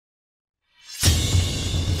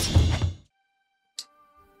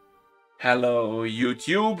Hello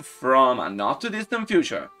YouTube from a not too distant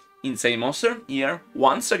future. Insane Monster here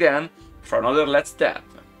once again for another Let's Dab.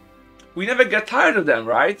 We never get tired of them,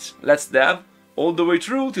 right? Let's Dab all the way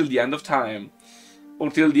through till the end of time.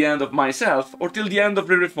 Or till the end of myself, or till the end of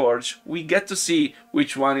Re-Reforged. We get to see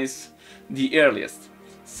which one is the earliest.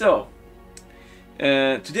 So,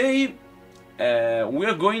 today we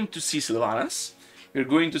are going to see Sylvanas. We're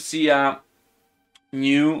going to see a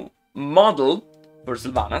new model for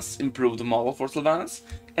Sylvanas, improved model for Sylvanas,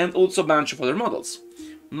 and also a bunch of other models.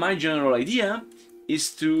 My general idea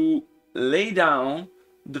is to lay down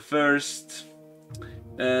the first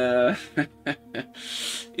the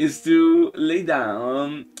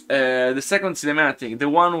second cinematic, the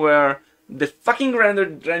one where the fucking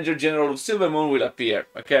Ranger General of Silvermoon will appear,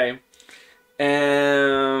 okay?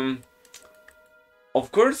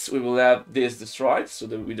 Of course, we will have this destroyed, so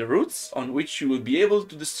with the roots, on which you will be able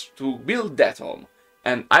to build that home.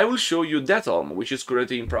 And I will show you that home, which is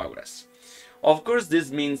currently in progress. Of course, this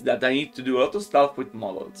means that I need to do a lot of stuff with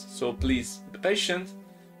models, so please be patient.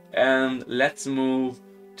 And let's move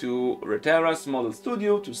to Reterra's Model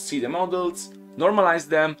Studio to see the models, normalize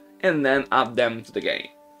them, and then add them to the game.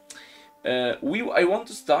 I want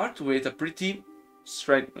to start with a pretty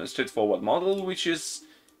straightforward model, which is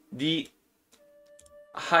the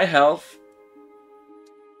high health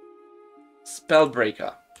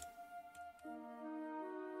Spellbreaker.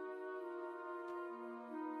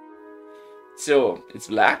 So it's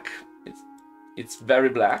black. It's very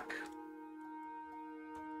black.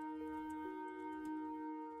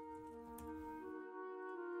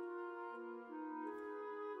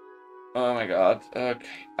 Oh my god.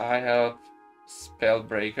 Okay, I have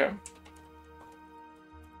Spellbreaker.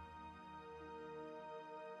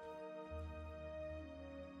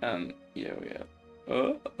 And here we have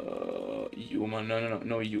human.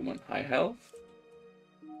 No human. High health.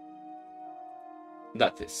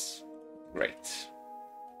 That is great.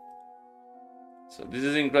 So this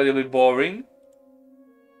is incredibly boring.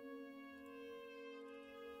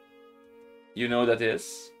 You know that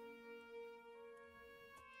is.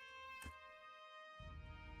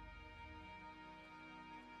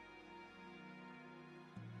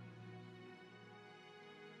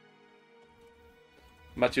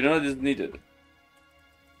 But you know it is needed.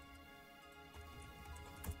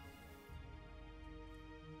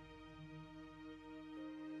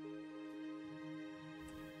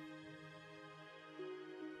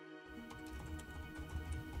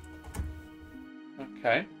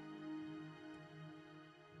 Okay.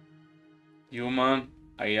 Human,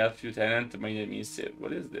 I have Lieutenant, my name is Sid.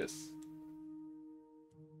 What is this?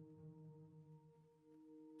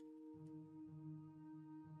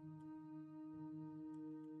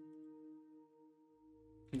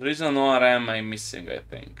 There is an ORM I'm missing, I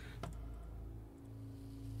think.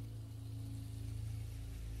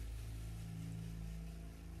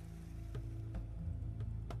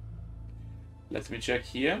 Let me check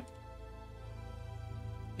here.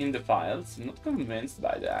 In the files, I'm not convinced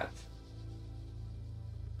by that.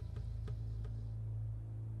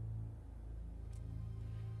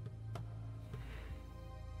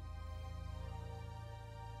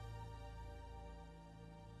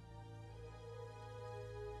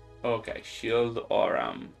 Okay, shield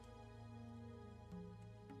ORM.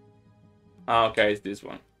 Okay, it's this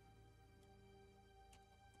one.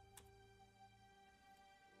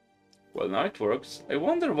 Well, now it works. I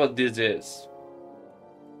wonder what this is.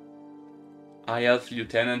 I have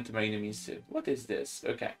Lieutenant Marine Missive. What is this?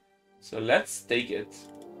 Okay, so let's take it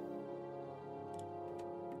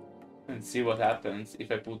and see what happens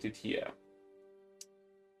if I put it here.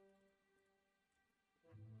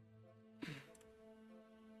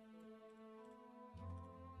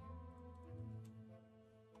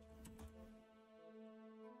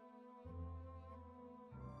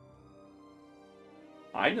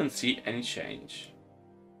 I don't see any change.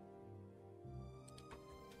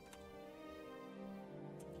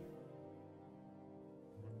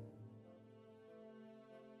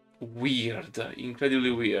 Weird,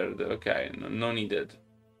 incredibly weird. Okay, no needed.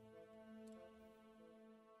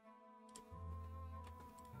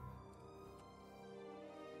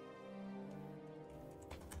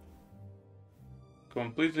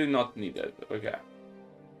 Completely not needed. Okay,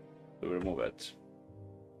 we'll remove it.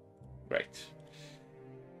 Great.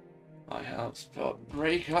 I have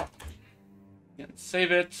Spellbreaker. And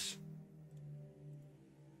save it.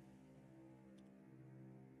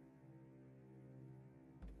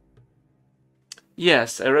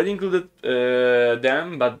 Yes, I already included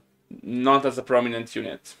them, but not as a prominent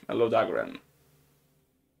unit. Hello, Dagran.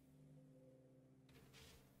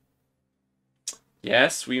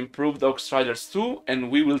 Yes, we improved Oxriders too,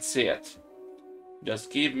 and we will see it.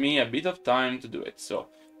 Just give me a bit of time to do it. So,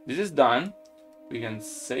 this is done. We can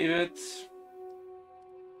save it.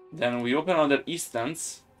 Then we open another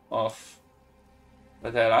instance of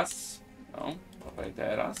Veteras. No, of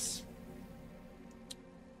Veteras.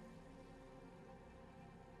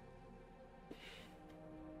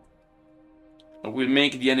 We'll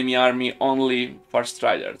make the enemy army only for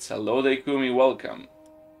Striders. Hello, Daikumi, welcome.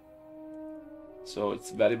 So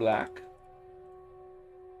it's very black.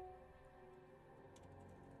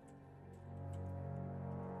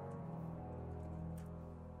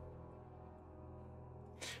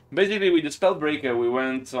 Basically, with the Spellbreaker, we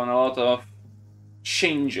went on a lot of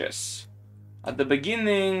changes. At the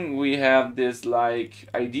beginning, we have this like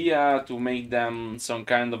idea to make them some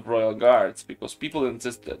kind of royal guards because people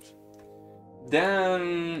insisted.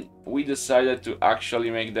 Then we decided to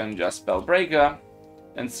actually make them just Spellbreaker,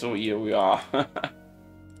 and so here we are.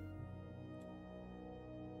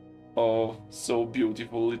 Oh, so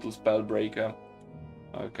beautiful little Spellbreaker.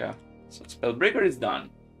 Okay, so Spellbreaker is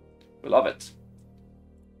done. We love it.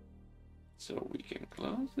 So we can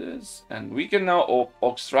close this, and we can now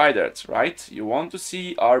Ox Riders, right? You want to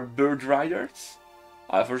see our Bird Riders?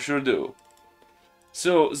 I for sure do.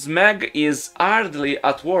 So Smeg is hardly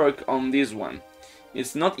at work on this one.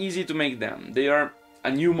 It's not easy to make them. They are a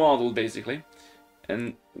new model basically,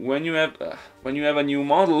 and when you have a new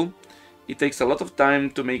model, it takes a lot of time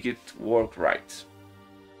to make it work right.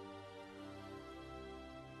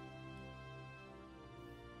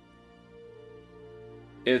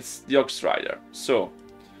 It's the Ox Rider. So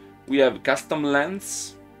we have custom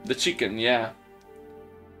lens, the chicken, yeah.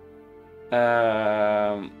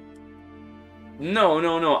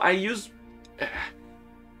 No. I use.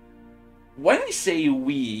 When I say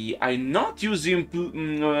we, I'm not using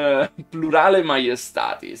plurale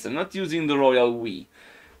majestatis. I'm not using the royal we.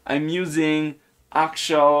 I'm using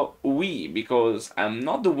actual we because I'm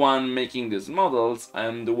not the one making these models.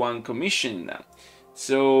 I'm the one commissioning them.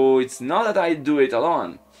 So it's not that I do it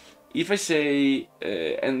alone. If I say,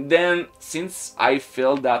 and then since I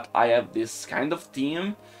feel that I have this kind of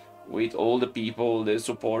team with all the people, the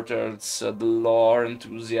supporters, the lore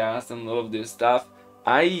enthusiasts and all of this stuff,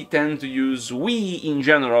 I tend to use we in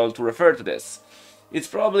general to refer to this. It's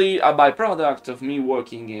probably a byproduct of me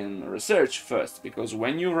working in research first, because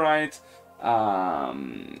when you write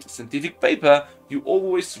scientific paper, you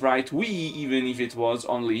always write we, even if it was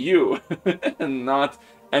only you, and not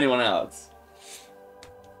anyone else.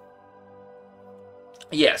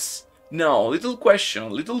 Yes, no, little question,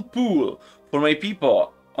 little pool for my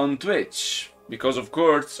people on Twitch, because of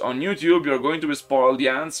course on YouTube you're going to be spoiled the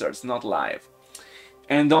answers, not live.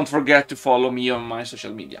 And don't forget to follow me on my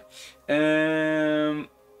social media.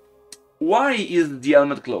 Why is the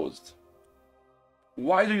helmet closed?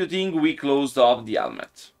 Why do you think we closed off the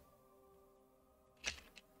helmet?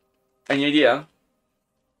 Any idea?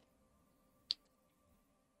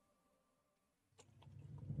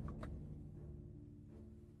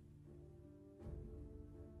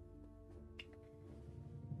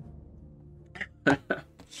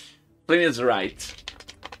 Flynn is right.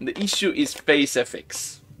 The issue is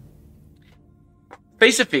FaceFX.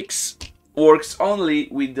 FaceFX works only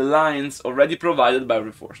with the lines already provided by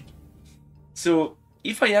Re-Reforged. So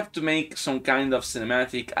if I have to make some kind of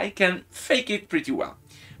cinematic, I can fake it pretty well.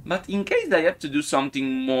 But in case I have to do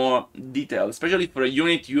something more detailed, especially for a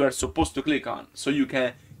unit you are supposed to click on, so you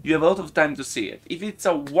have a lot of time to see it. If it's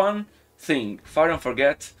a one thing, fire and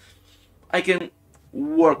forget, I can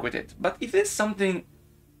work with it. But if it's something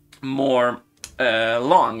more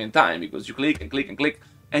long in time, because you click and click and click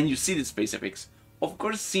and you see the space effects, of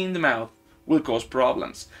course seeing them out will cause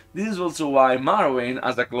problems. This is also why Marwyn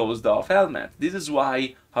has a closed off helmet. This is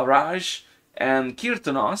why Haraj and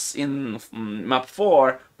Kirtanos in map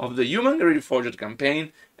 4 of the Human Re-Reforged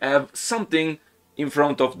campaign have something in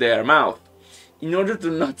front of their mouth, in order to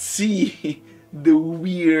not see the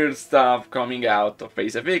weird stuff coming out of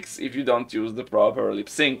FaceFX if you don't use the proper lip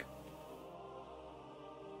sync.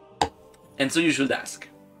 And so you should ask,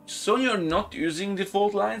 so you're not using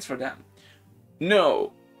default lines for them?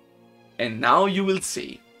 No. And now you will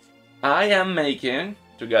see. I am making,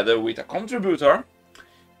 together with a contributor,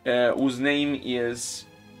 whose name is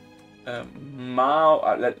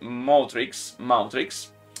Mautrix.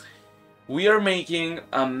 We are making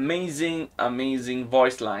amazing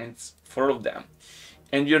voice lines, 4 of them.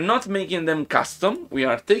 And you're not making them custom, we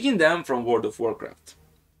are taking them from World of Warcraft.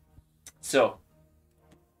 So,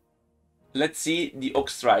 let's see the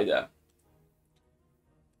Ox Rider.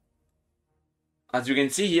 As you can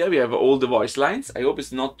see here, we have all the voice lines. I hope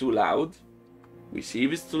it's not too loud. We see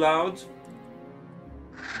if it's too loud.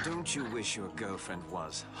 Don't you wish your girlfriend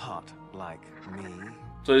was hot like me?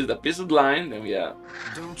 So it's the pissed line, then we have...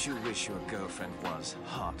 Don't you wish your girlfriend was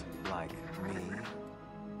hot like me?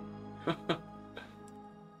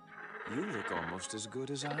 You look almost as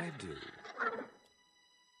good as I do.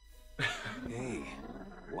 Hey,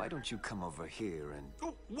 why don't you come over here and...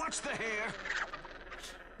 Oh, watch the hair!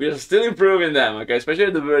 We are still improving them, okay? Especially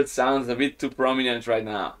the word sounds a bit too prominent right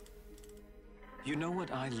now. You know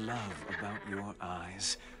what I love about your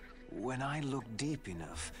eyes? When I look deep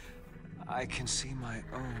enough, I can see my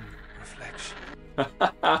own reflection.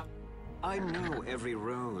 I know every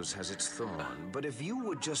rose has its thorn, but if you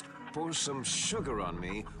would just pour some sugar on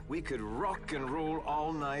me, we could rock and roll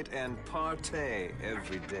all night and partay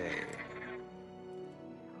every day.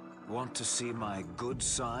 Want to see my good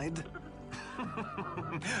side?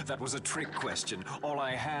 That was a trick question. All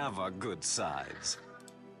I have are good sides.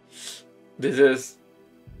 This is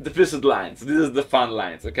the pissed lines. This is the fun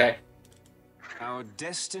lines, okay? Our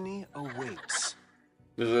destiny awaits.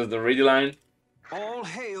 This is the ready line. All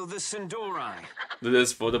hail the Sindori. This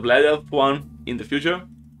is for the Blood Elf one in the future.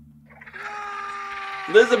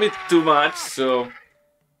 This is a bit too much, so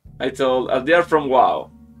I told... they are from WoW.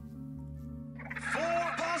 For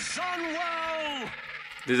the Sunwell!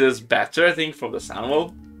 This is better, I think, from the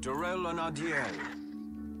Sunwell. Durel and Adiel.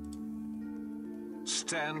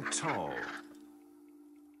 Stand tall.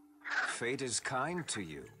 Fate is kind to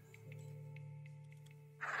you.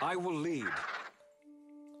 I will lead.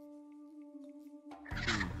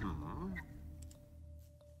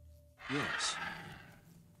 Yes.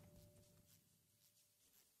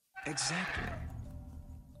 Exactly.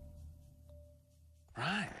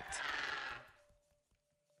 Right.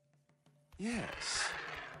 Yes.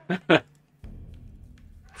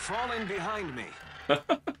 Fall in behind me.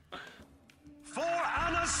 For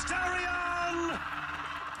Anasterion!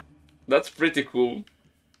 That's pretty cool.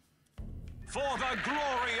 For the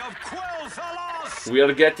glory of Quel'Thalas! We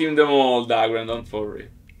are getting them all, Dagran, don't worry.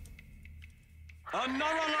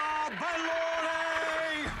 Anarala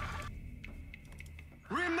Balore!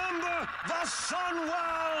 Remember the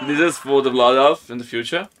Sunwell! This is for the Blood Elf in the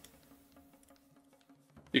future.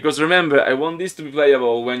 Because remember, I want this to be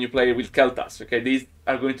playable when you play with Keltas, okay? These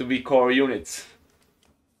are going to be core units.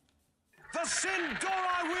 The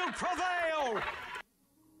Sindori will prevail!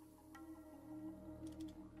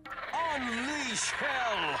 Unleash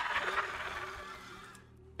hell!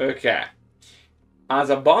 Okay. As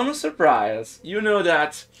a bonus surprise, you know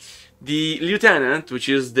that the lieutenant, which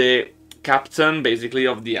is the captain basically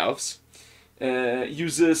of the elves,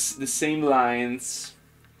 uses the same lines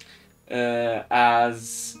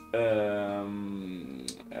as the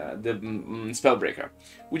Spellbreaker,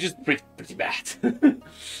 which is pretty bad.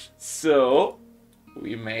 So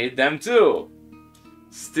we made them too.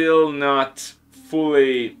 Still not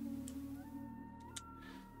fully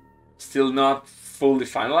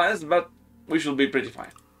finalized, but we should be pretty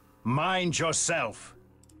fine. Mind yourself.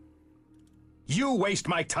 You waste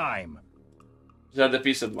my time. These are the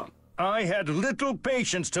pissed one. I had little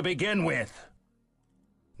patience to begin with.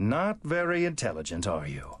 Not very intelligent, are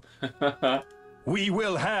you? We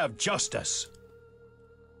will have justice.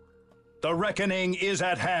 The reckoning is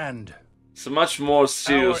at hand. It's a much more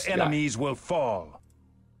serious Our enemies will fall.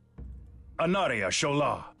 Anaria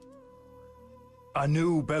Shola.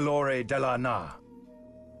 Anu Belore de la Na.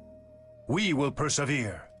 We will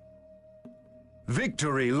persevere.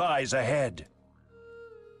 Victory lies ahead.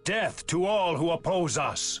 Death to all who oppose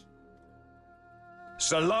us.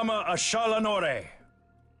 Salama Ashalanore.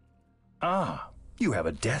 Ah, you have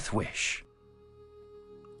a death wish.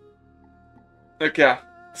 Okay,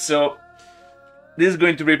 so this is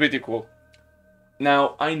going to be pretty cool.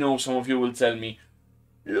 Now, I know some of you will tell me,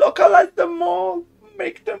 localize them all,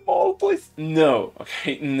 make them all, please. No,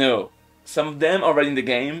 okay, no. Some of them already in the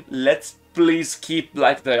game, let's please keep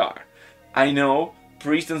like they are. I know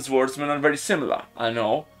Priest and Swordsman are very similar. I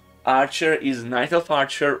know Archer is Night Elf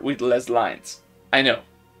Archer with less lines. I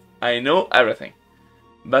know everything.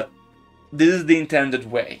 But this is the intended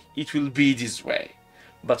way. It will be this way.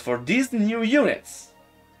 But for these new units,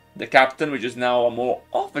 the Captain, which is now a more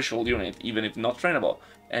official unit, even if not trainable,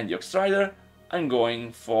 and the Oxrider, I'm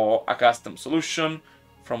going for a custom solution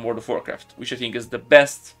from World of Warcraft, which I think is the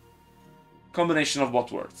best combination of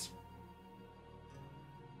both worlds.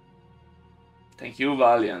 Thank you,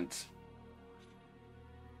 Valiant.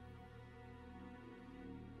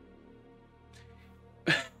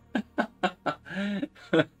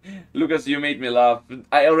 Lucas, you made me laugh.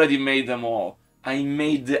 I already made them all. I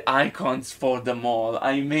made the icons for them all.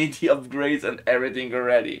 I made the upgrades and everything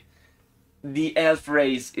already. The elf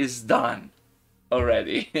race is done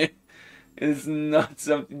already. It's not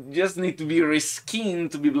something. You just need to be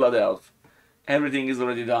reskinned to be Blood Elf. Everything is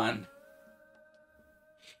already done.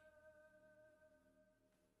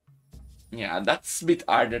 Yeah, that's a bit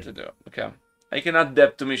harder to do. Okay, I can add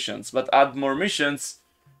depth to missions, but add more missions,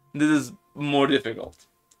 this is more difficult.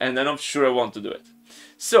 And I'm not sure I want to do it.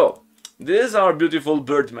 So, this is our beautiful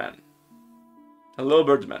Birdman. Hello,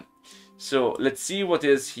 Birdman. So, let's see what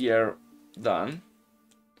is here done.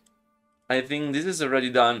 I think this is already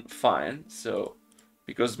done fine. So,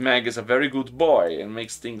 because Meg is a very good boy and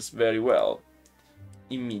makes things very well.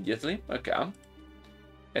 Immediately. Okay.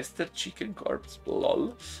 Esther Chicken Corpse.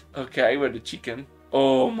 Lol. Okay, where the chicken?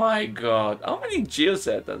 Oh my god. How many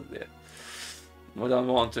geosets are there? I don't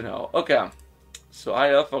want to know. Okay. So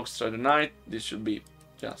I Elf Oxstrider Knight. This should be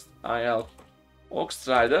just I Elf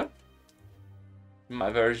Oxstrider. My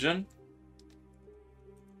version.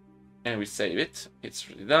 And we save it. It's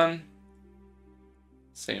really done.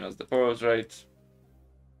 Same as the portrait.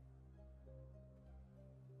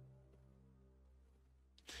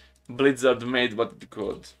 Blizzard made what it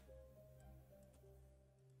could.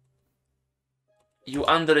 You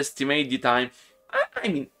underestimate the time. I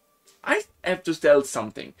mean, I have to tell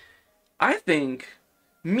something. I think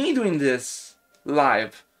me doing this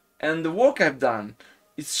live and the work I've done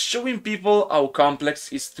is showing people how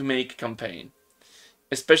complex it is to make a campaign.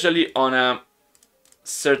 Especially on a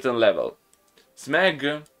certain level.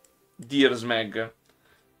 Smeg, dear Smeg,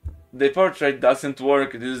 the portrait doesn't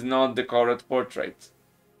work. This is not the correct portrait.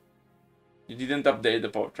 You didn't update the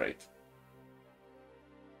portrait.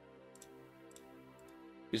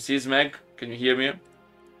 You see, Smeg? Can you hear me?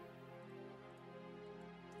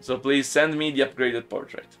 So please send me the upgraded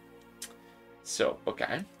portrait. So,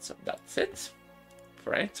 okay. So that's it.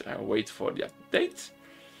 Right. I'll wait for the update.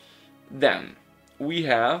 Then, we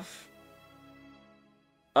have...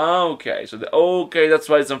 Okay, so okay, that's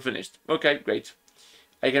why it's unfinished. Okay, great.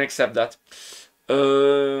 I can accept that.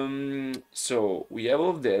 So we have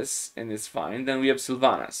all of this, and it's fine. Then we have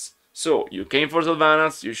Sylvanas. So you came for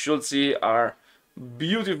Sylvanas. You should see our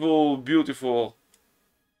beautiful, beautiful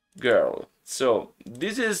girl. So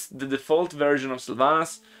this is the default version of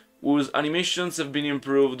Sylvanas, whose animations have been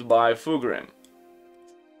improved by Fugrim.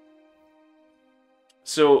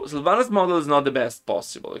 So Sylvanas' model is not the best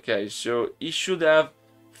possible. Okay, so he should have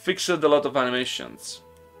fixed a lot of animations.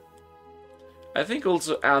 I think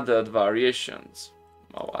also added variations.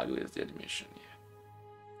 How ugly is the animation here?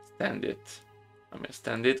 Stand it. I mean,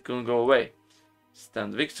 stand it couldn't go away.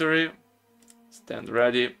 Stand victory. Stand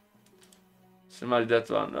ready. Somebody that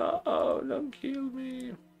one. Oh, don't kill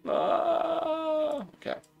me. Ah,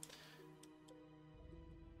 okay.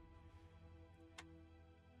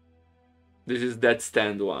 This is dead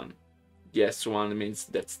stand one. Yes, one means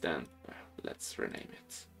dead stand. Let's rename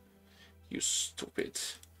it. You stupid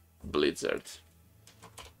Blizzard.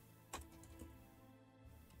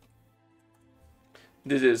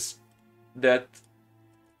 This is that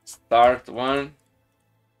start one,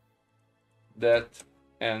 that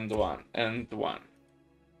end one, and one.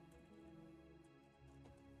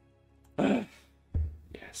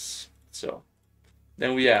 Yes. So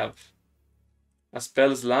then we have a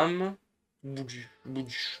spell slam,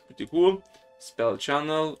 pretty cool. Spell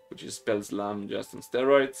channel, which is spell slam just on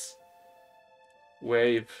steroids.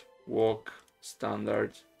 Wave, walk,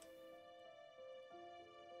 standard.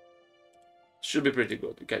 Should be pretty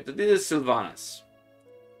good. Okay, so this is Sylvanas.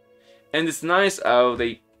 And it's nice how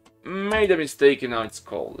they made a mistake in how it's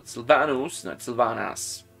called. It's Sylvanus, not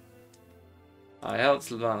Sylvanas. I held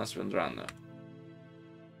Sylvanas when random.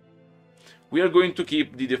 We are going to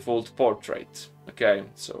keep the default portrait. Okay,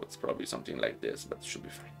 so it's probably something like this, but it should be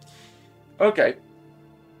fine. Okay.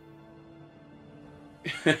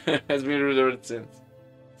 Has been restored since.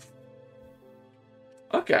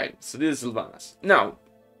 Okay, so this is Sylvanas. Now,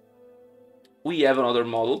 we have another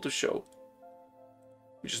model to show,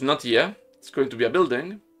 which is not here. It's going to be a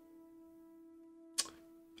building.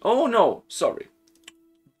 Oh no, sorry.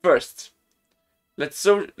 First,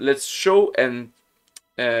 let's show and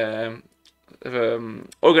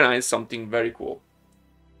organize something very cool.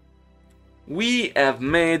 We have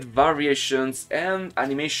made variations and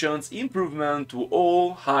animations improvement to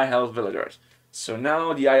all high health villagers. So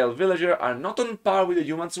now the high health villagers are not on par with the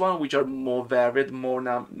humans one, which are more varied,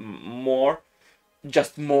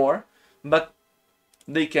 just more, but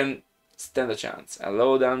they can stand a chance.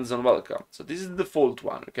 Hello, Dans, and welcome. So this is the default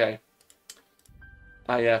one, okay?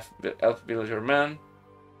 I have the elf villager man.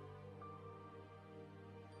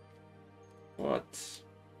 What?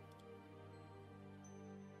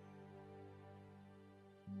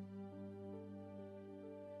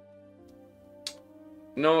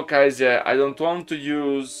 No, Kaiser, I don't want to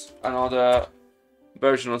use another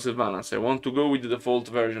version of Sylvanas. I want to go with the default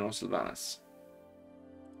version of Sylvanas.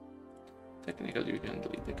 Technically, you can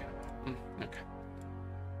delete the camera. Okay.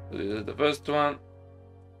 So this is the first one.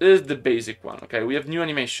 This is the basic one. Okay, we have new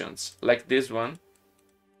animations, like this one.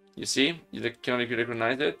 You see? You can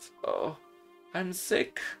recognize it. Oh, I'm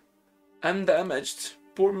sick. I'm damaged.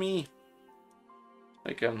 Poor me.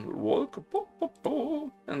 I can walk.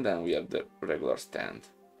 And then we have the regular stand.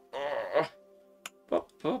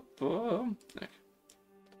 Okay.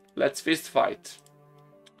 Let's fist fight.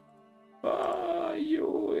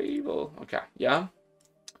 You evil. Okay, yeah.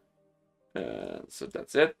 So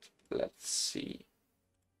that's it. Let's see.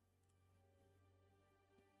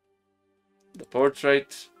 The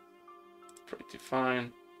portrait. Pretty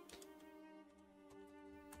fine.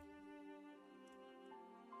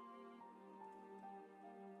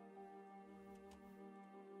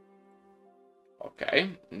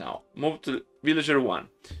 Okay, now move to villager 1.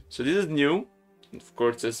 So this is new. Of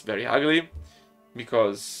course, it's very ugly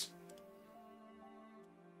because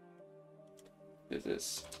this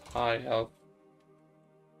is high health.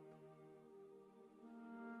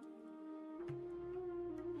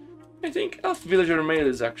 I think elf villager male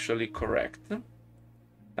is actually correct.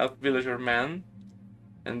 Elf villager man.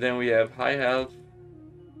 And then we have high health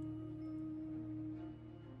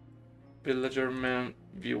villager man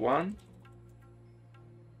v1.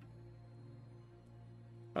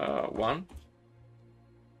 1.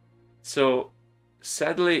 So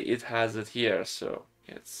sadly it has it here, so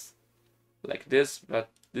it's like this, but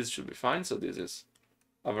this should be fine. So this is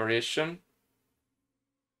a variation.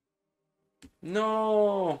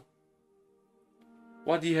 No!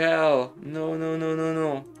 What the hell? No, no, no, no,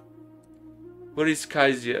 no. Where is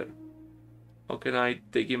Kaiser? How can I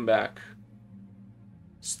take him back?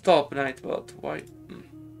 Stop, Nightbot. Why?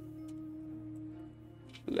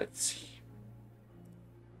 Let's see.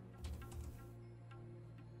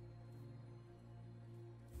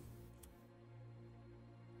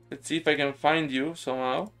 Let's see if I can find you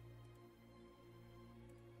somehow.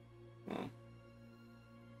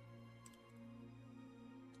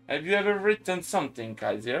 Have you ever written something,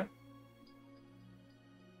 Kaiser?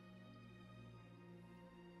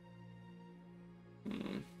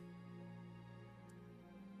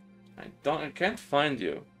 I can't find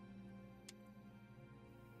you.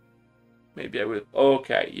 Maybe I will.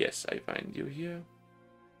 Okay, yes, I find you here.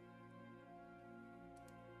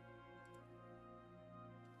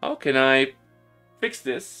 How can I fix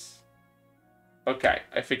this? Okay,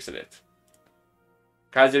 I fixed it.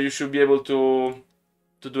 Kaiser, you should be able to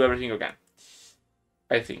do everything again.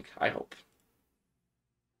 I think. I hope.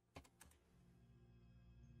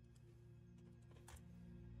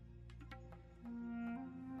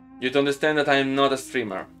 You have to understand that I am not a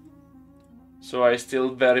streamer. So I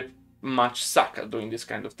still very much suck at doing these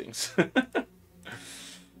kind of things.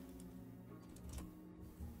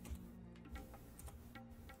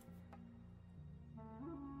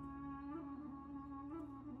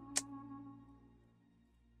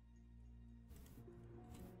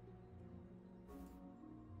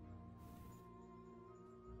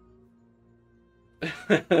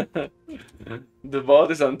 The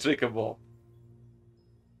bot is untrickable.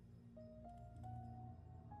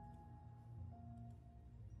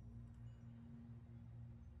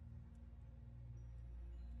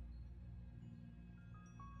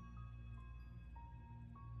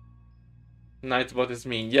 Nightbot is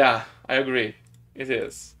mean. Yeah, I agree. It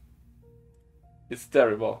is. It's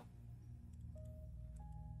terrible.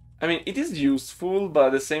 I mean, it is useful, but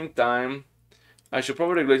at the same time, I should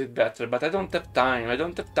probably regulate it better. But I don't have time. I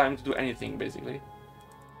don't have time to do anything, basically.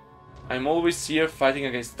 I'm always here fighting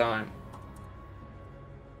against time.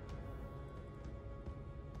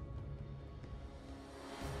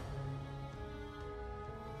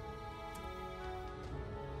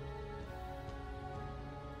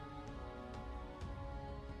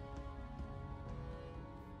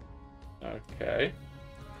 Okay.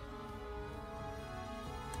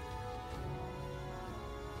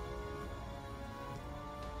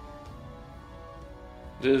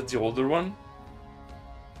 This is the older one.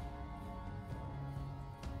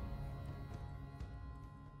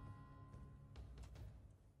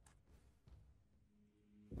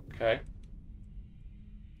 Okay.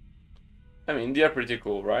 I mean, they are pretty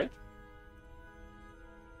cool, right?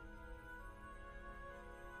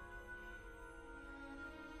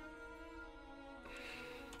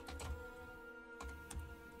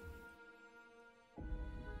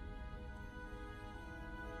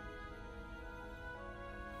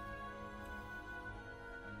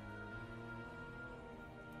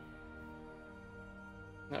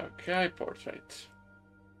 Okay, portrait.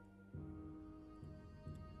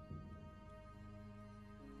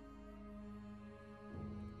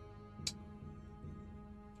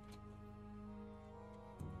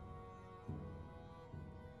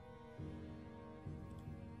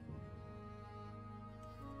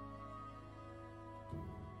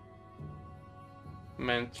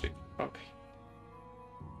 Mentally. Okay.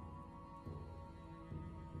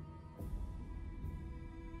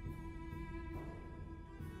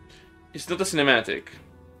 It's not a cinematic.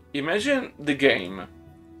 Imagine the game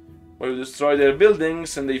where you destroy their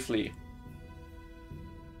buildings and they flee.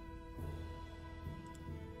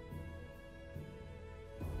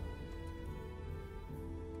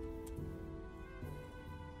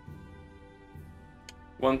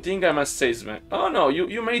 One thing I must say is, man. Oh no,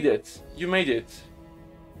 you made it. You made it.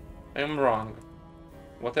 I am wrong.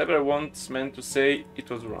 Whatever I once meant to say, it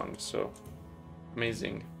was wrong. So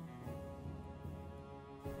amazing.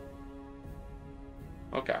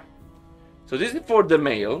 Okay. So this is for the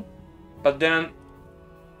male, but then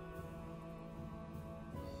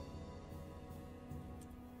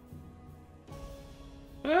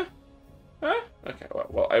okay,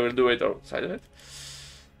 well, I will do it outside of it.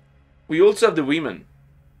 We also have the women.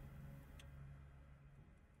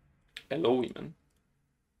 Hello, women.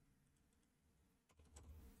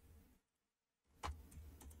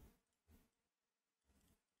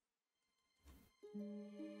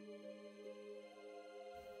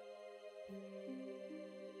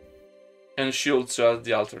 And she also has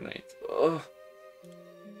the alternate. Oh.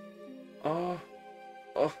 Oh.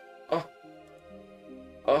 Oh. Oh.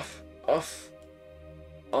 Off. Off.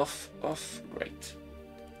 Off. Off. Great.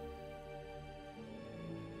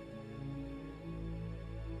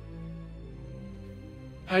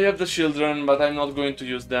 I have the children, but I'm not going to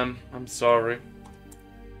use them. I'm sorry.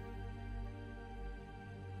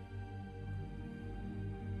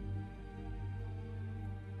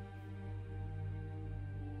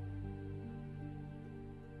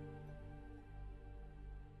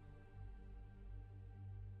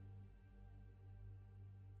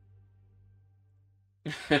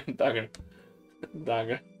 Dagger.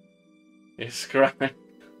 Dagger. He's crying.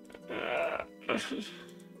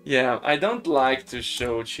 Yeah, I don't like to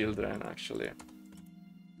show children, actually.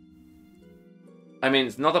 I mean,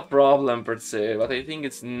 it's not a problem per se, but I think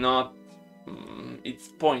it's not... it's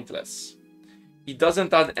pointless. It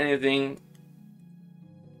doesn't add anything...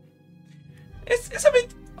 It's a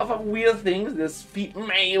bit of a weird thing, this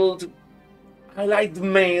female to highlight the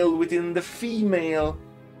male within the female.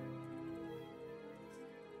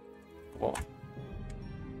 Whoa.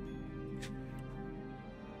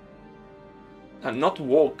 I'm not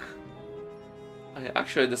woke. I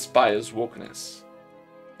actually despise wokeness.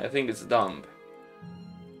 I think it's dumb.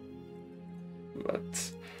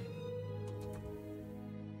 But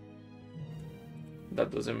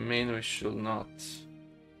that doesn't mean we should not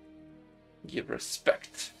give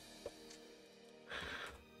respect.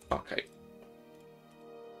 Okay.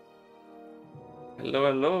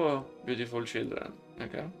 Hello, hello, beautiful children.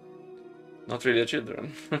 Okay. Not really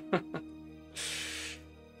children.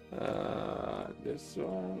 This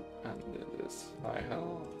one and this high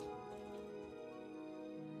health.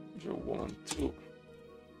 The woman too.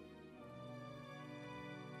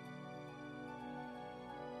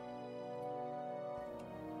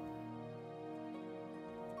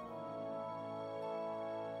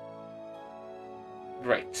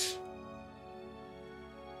 Great.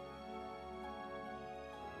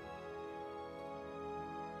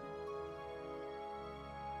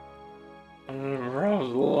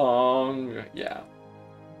 Long, yeah.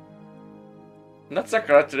 That's a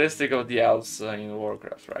characteristic of the elves in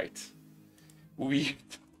Warcraft, right?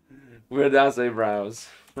 Weird ass eyebrows.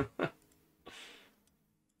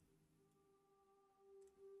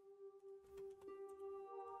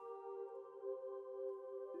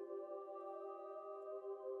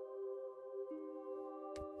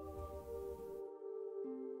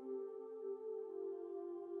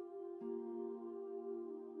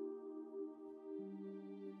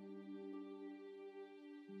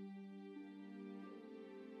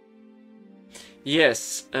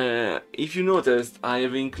 Yes, if you noticed, I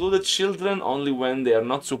have included children only when they are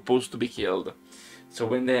not supposed to be killed. So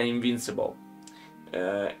when they are invincible.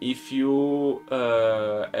 If you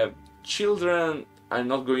have children, I'm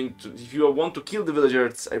not going to... If you want to kill the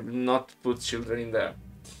villagers, I will not put children in there.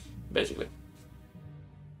 Basically.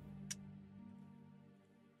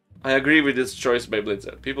 I agree with this choice by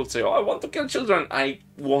Blizzard. People say, oh, I want to kill children. I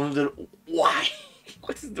wonder why.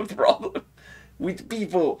 What is the problem with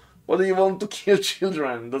people? Why do you want to kill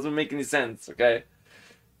children? Doesn't make any sense, okay?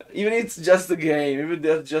 Even if it's just a game, even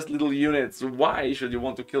they're just little units, why should you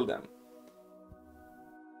want to kill them?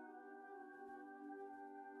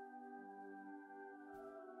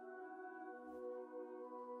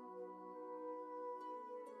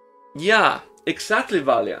 Yeah, exactly,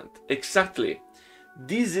 Valiant. Exactly.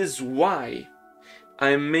 This is why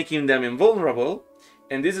I'm making them invulnerable,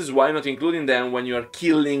 and this is why I'm not including them when you are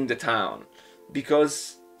killing the town.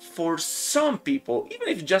 because for some people, even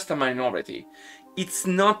if just a minority, it's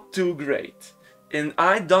not too great. And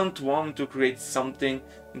I don't want to create something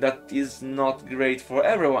that is not great for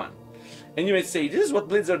everyone. And you may say, this is what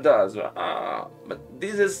Blizzard does. But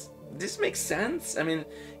this makes sense. I mean,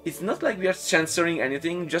 it's not like we are censoring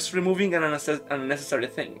anything, just removing an unnecessary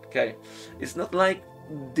thing, okay? It's not like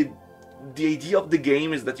the idea of the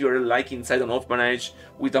game is that you're like inside an orphanage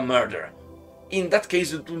with a murder. In that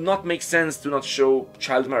case, it would not make sense to not show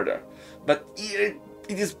child murder. But here,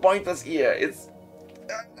 it is pointless here. It's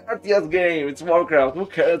an RTS game, it's Warcraft, who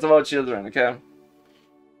cares about children, okay?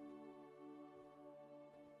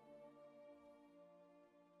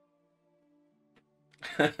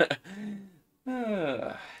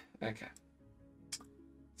 Okay.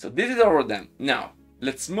 So this is all of them. Now,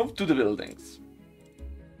 let's move to the buildings.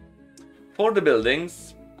 For the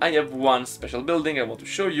buildings, I have one special building I want to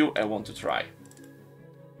show you, I want to try.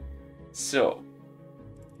 So,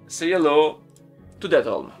 say hello to that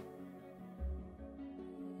home.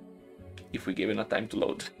 If we give enough time to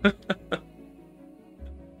load.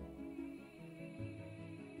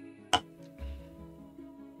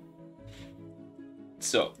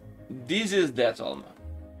 So, this is that home.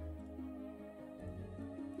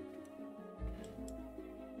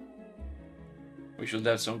 We should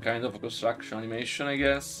have some kind of a construction animation, I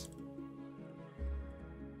guess.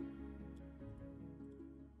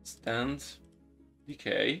 Stand,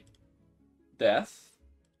 decay, death,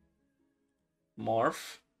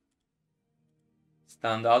 morph,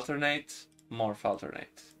 stand alternate, morph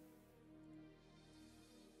alternate.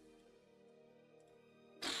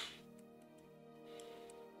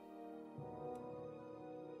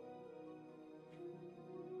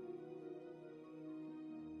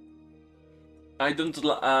 I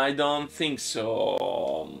don't think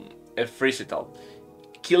so. A freeze it all.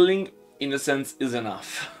 Killing, in a sense, is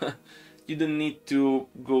enough. You don't need to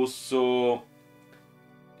go so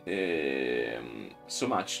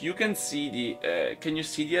much. You can see the. Can you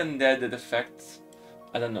see the undead effect?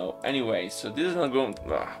 I don't know. Anyway, so this is not going.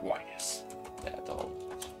 Why yes, at all.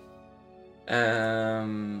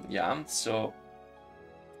 Yeah. So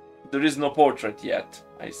there is no portrait yet.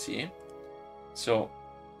 I see. So.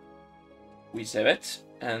 We save it,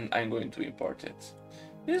 and I'm going to import it.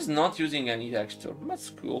 It is not using any texture. That's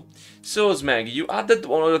cool. So, Smeg, you added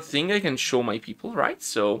one other thing I can show my people, right?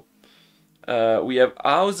 So, we have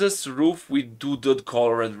houses, roof with dotted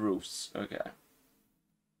colored roofs. Okay.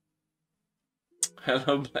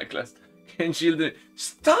 Hello, Blacklist. Can children...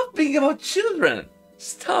 Stop being about children!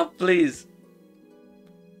 Stop, please!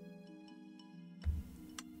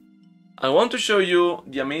 I want to show you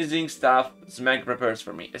the amazing stuff Smeg prepares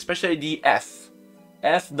for me, especially the f.mdx.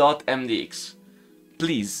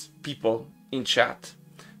 Please, people in chat,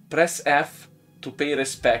 press F to pay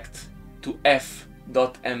respect to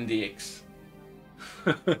f.mdx.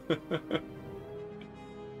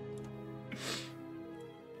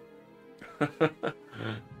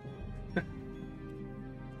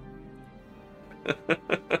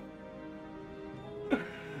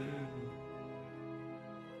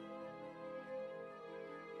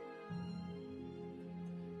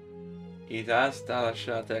 It has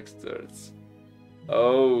Talasha textures.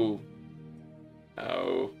 Oh.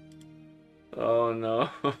 Oh. Oh no.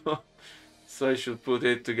 So I should put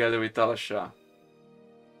it together with Talasha.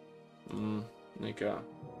 Nika.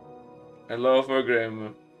 Hello for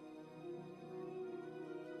Grim.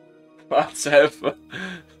 What's F?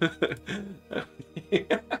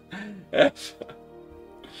 F.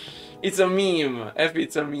 It's a meme. F,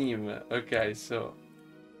 it's a meme. Okay, so.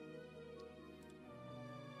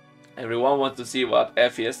 Everyone wants to see what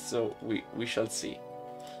F is, so we shall see.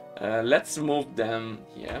 Let's move them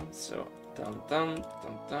here. So, dum.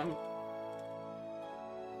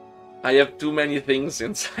 I have too many things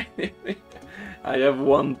inside it. I have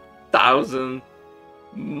 1,000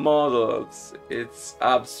 models. It's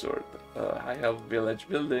absurd. I have village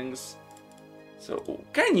buildings. So,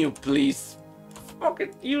 can you please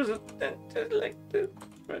fucking use it just like this?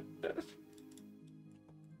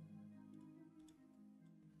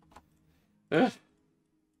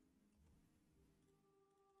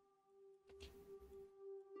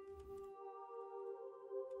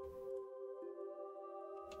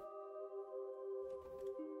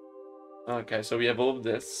 Okay, so we have all of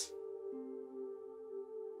this.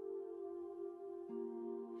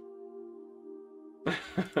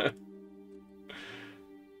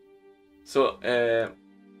 So,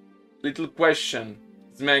 little question,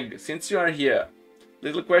 Smeg, since you are here,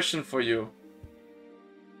 little question for you.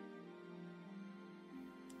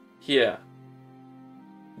 Here,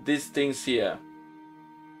 these things here.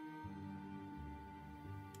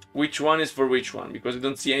 which one is for which one, because I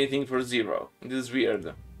don't see anything for 0. This is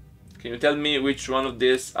weird. Can you tell me which one of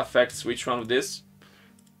this affects which one of this?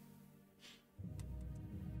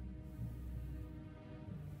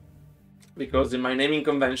 Because in my naming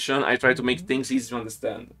convention, I try to make things easy to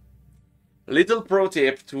understand. Little pro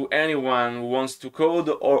tip to anyone who wants to code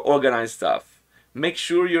or organize stuff. Make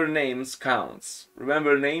sure your names counts.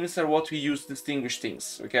 Remember, names are what we use to distinguish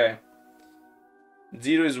things, okay?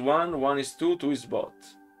 0 is 1, 1 is 2, 2 is bot.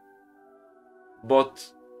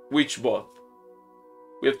 Bot, which bot?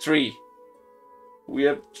 We have 3. We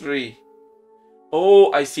have 3.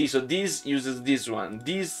 Oh, I see. So this uses this one.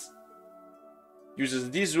 This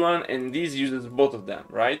uses this one, and this uses both of them,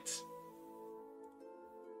 right?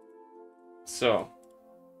 So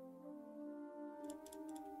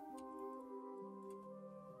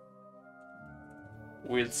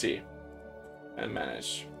we'll see and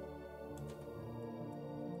manage.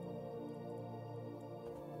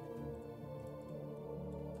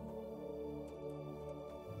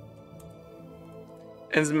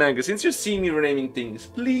 And Zmega, since you see me renaming things,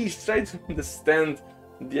 please try to understand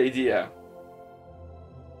the idea.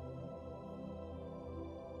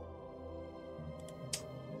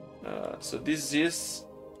 So this is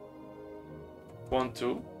 1,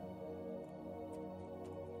 2.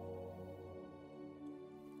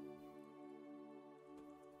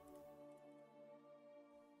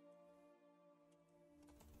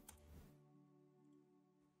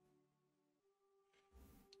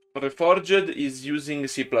 Reforged is using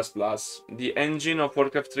C++. The engine of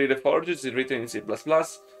Warcraft 3 Reforged is written in C++.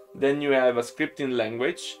 Then you have a scripting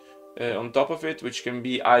language on top of it, which can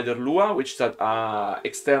be either Lua, which is an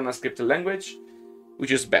external scripting language,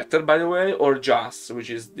 which is better, by the way, or JAS, which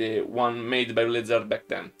is the one made by Blizzard back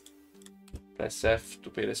then. Press F to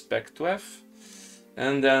pay respect to F.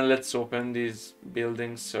 And then let's open these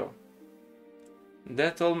buildings. So,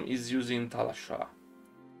 Detholm is using Talasha.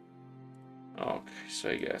 Okay, so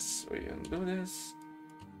I guess we can do this.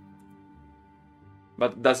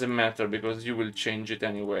 But doesn't matter because you will change it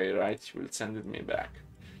anyway, right? You will send it me back.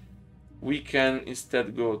 We can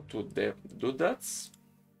instead go to the doodads.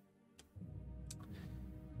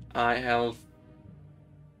 I have...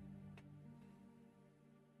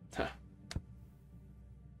 Huh.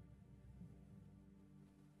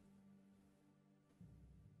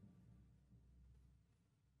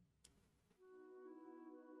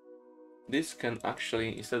 This can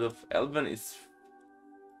actually, instead of Elven, it's...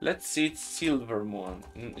 Let's see, it's Silvermoon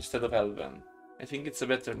instead of Elven. I think it's a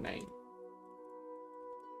better name.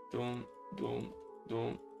 Doom, doom,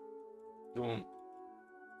 doom, doom.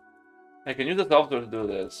 I can use the software to do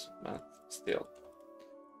this, but still.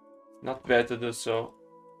 Not bad to do so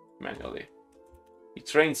manually. It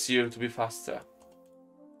trains you to be faster.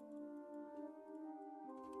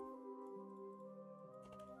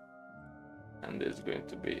 And there's going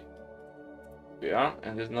to be... Yeah,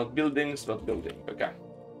 and there's not buildings, but building. Okay.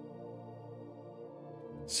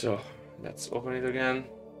 So, let's open it again.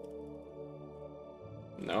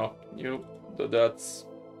 No, new, the dots.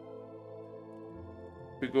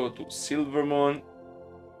 We go to Silvermoon,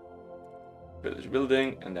 village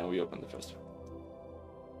building, and then we open the first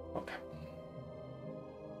one. Okay.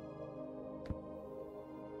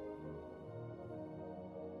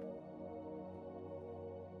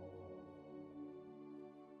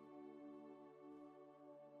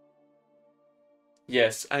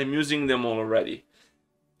 Yes, I'm using them all already.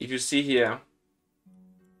 If you see here,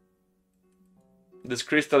 this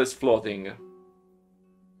crystal is floating.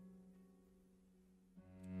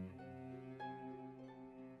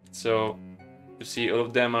 So, you see all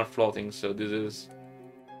of them are floating, so this is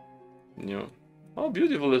new. Oh,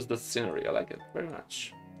 beautiful is the scenery, I like it very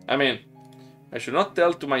much. I mean, I should not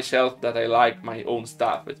tell to myself that I like my own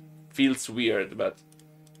stuff, it feels weird, but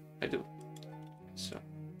I do. So,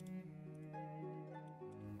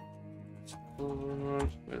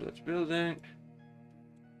 village building,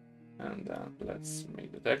 and then let's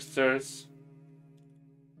make the textures.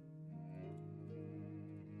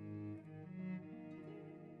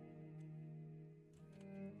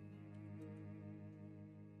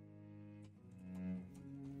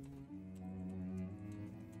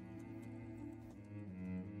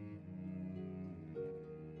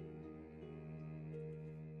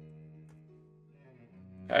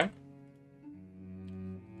 Okay.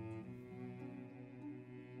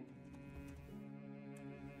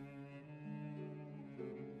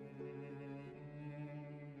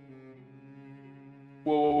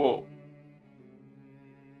 Whoa, whoa, whoa.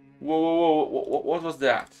 Whoa, whoa, whoa, what was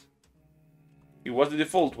that? It was the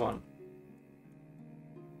default one.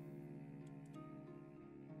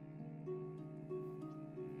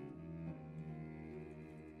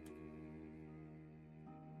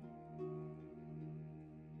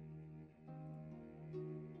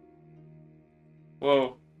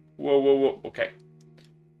 Whoa. Whoa, whoa, whoa. Okay.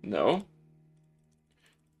 No.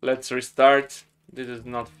 Let's restart. This is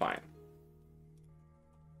not fine.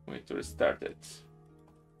 We need to restart it.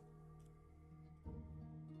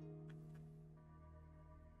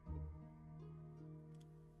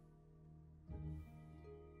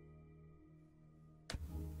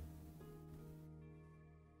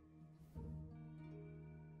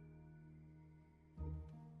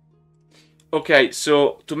 Okay,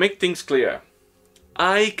 so to make things clear,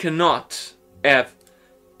 I cannot have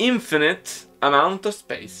infinite amount of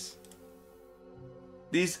space.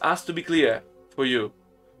 This has to be clear for you.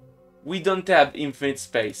 We don't have infinite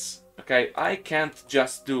space, okay? I can't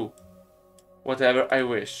just do whatever I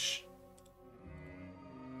wish.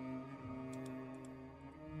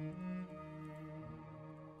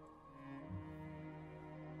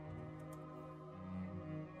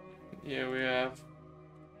 Here we have...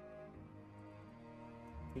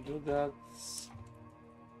 do that.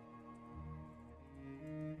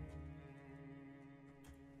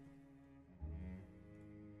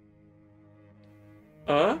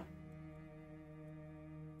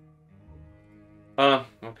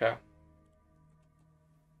 Okay.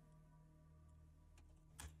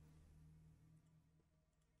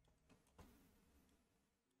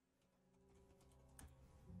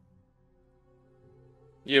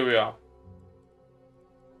 Here we are.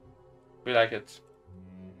 We like it.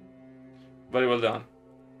 Very well done.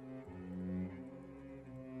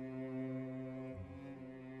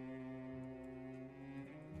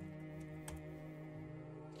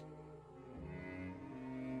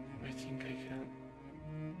 I think I can.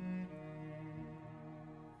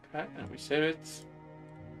 Okay, and we save it.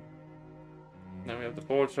 Now we have the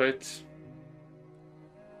portrait.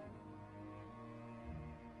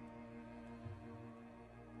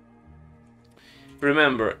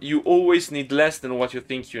 Remember, you always need less than what you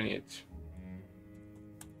think you need.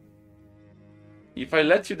 If I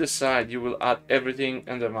let you decide, you will add everything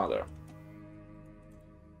and the mother.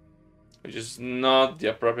 Which is not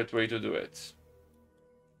the appropriate way to do it.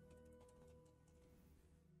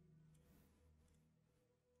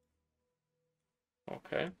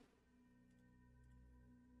 Okay.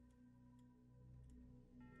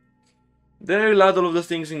 Then I will add all of the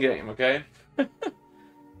things in game, okay?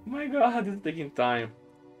 My god, it's taking time.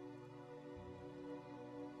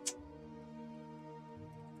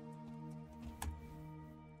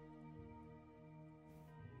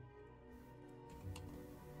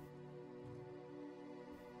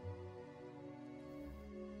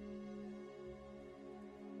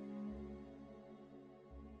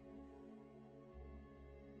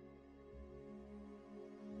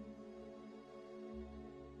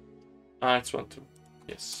 Ah, it's 1, 2.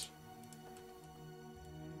 Yes.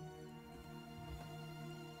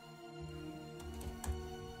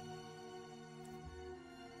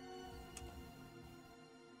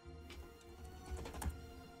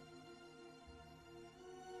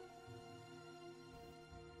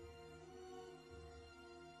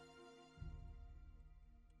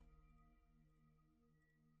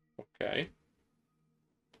 Okay.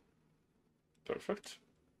 Perfect.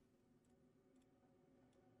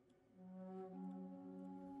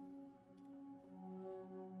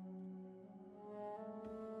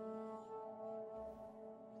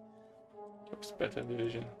 Looks better in the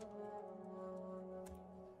vision.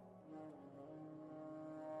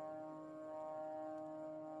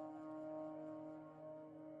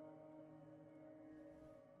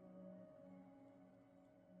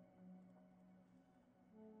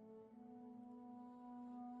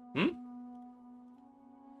 Hmm?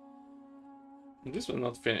 This was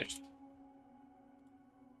not finished.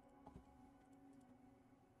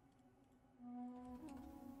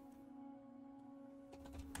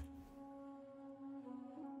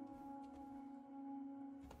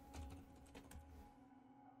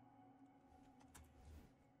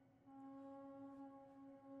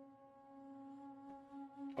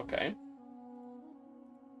 Okay.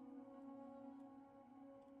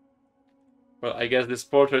 Well, I guess this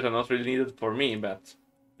portrait are not really needed for me, but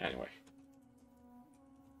anyway.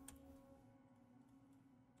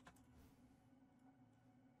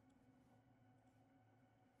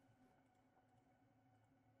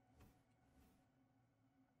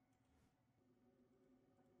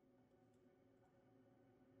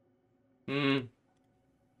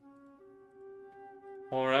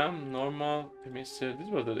 RAM, normal, emissive. This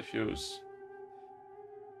was the diffuse.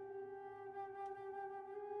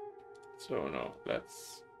 So no,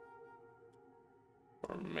 let's...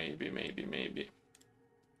 or maybe.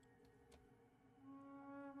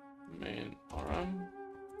 Main RAM.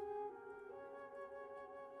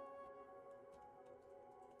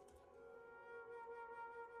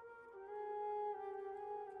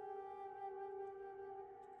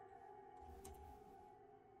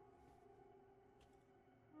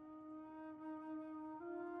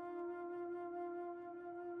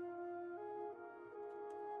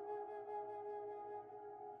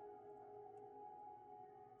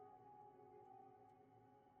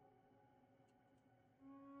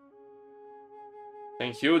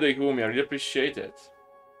 Thank you, Dekumi. I really appreciate it.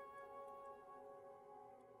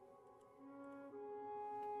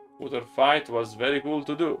 Water fight was very cool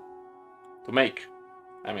to do. To make.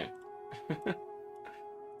 I mean.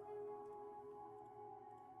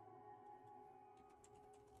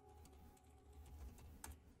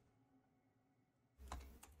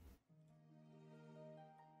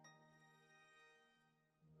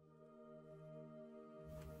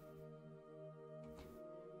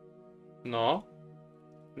 No.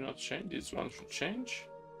 Do not change. This one should change.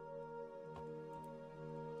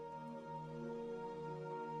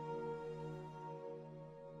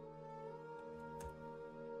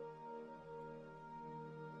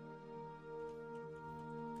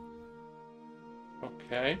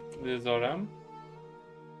 Okay, this is RM.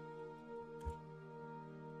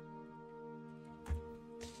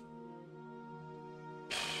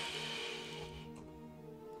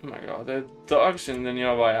 Oh my god, the dogs in the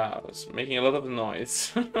nearby house making a lot of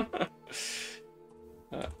noise.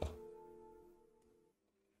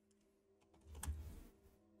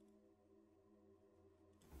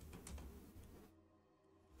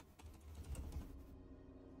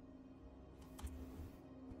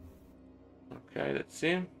 Okay, let's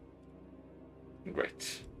see.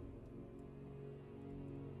 Great.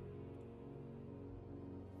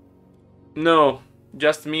 No,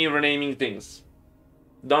 just me renaming things.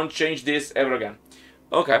 Don't change this ever again.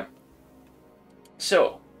 Okay.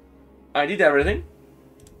 So, I did everything.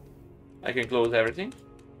 I can close everything.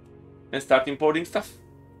 And start importing stuff.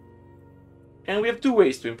 And we have two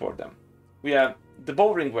ways to import them. We have the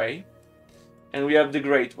boring way. And we have the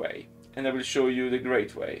great way. And I will show you the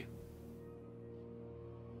great way.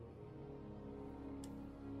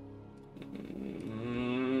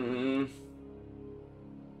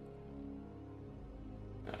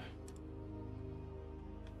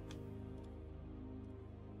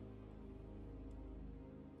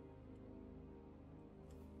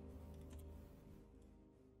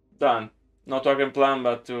 Done. Not token plan,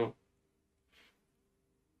 but to...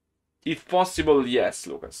 If possible, yes,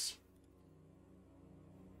 Lucas.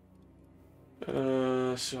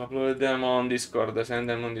 So upload them on Discord. I send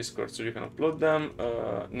them on Discord so you can upload them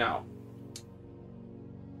now.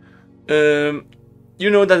 You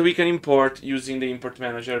know that we can import using the import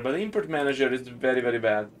manager, but the import manager is very, very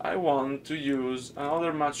bad. I want to use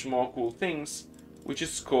another much more cool things, which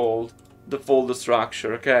is called the folder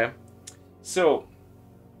structure, okay? So,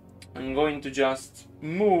 I'm going to just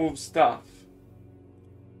move stuff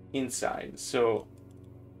inside. So,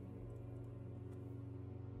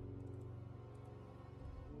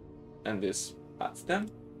 and this adds them.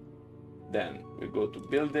 Then we go to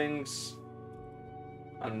buildings,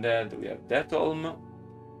 and then we have Detolm.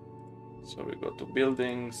 So we go to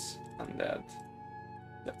buildings and add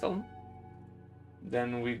Detolm.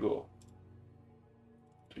 Then we go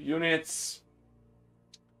to units,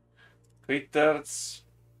 critters,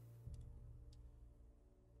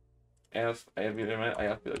 elf. I have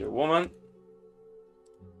built a woman.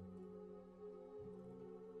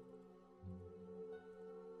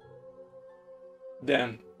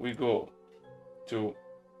 Then we go to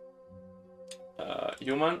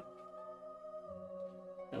human,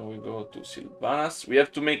 and we go to Sylvanas. We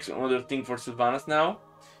have to make another thing for Sylvanas now.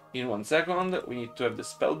 In 1 second, we need to have the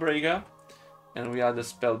Spellbreaker, and we add the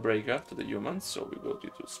Spellbreaker to the humans. So we go to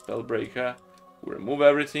Spellbreaker, we remove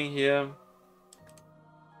everything here.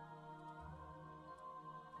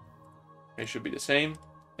 It should be the same,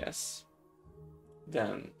 yes.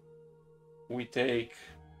 Then we take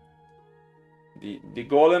the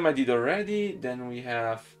Golem I did already. Then we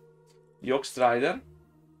have the Oxtrider,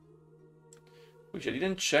 which I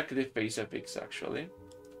didn't check the face FX actually.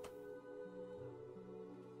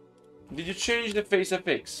 Did you change the face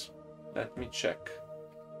FX? Let me check.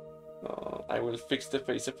 I will fix the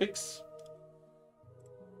face FX.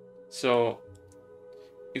 So,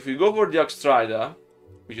 if we go for the Oxtrider,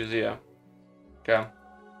 which is here, okay,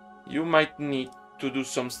 you might need to do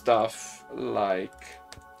some stuff like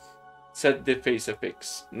set the face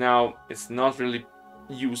FX. Now, it's not really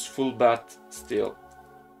useful, but still.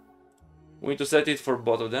 We need to set it for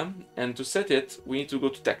both of them, and to set it, we need to go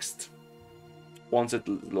to text. Once it's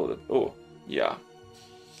loaded. Oh, yeah.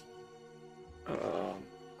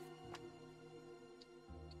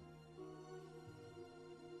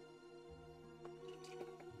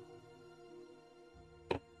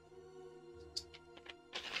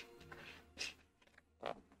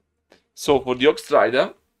 So for the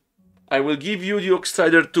Oxtrider, I will give you the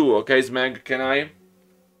Oxtrider too, okay, Smeg? Can I?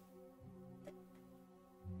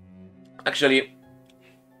 Actually,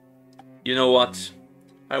 you know what?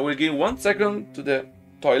 I will give 1 second to the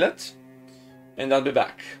toilet, and I'll be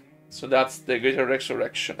back. So that's the greater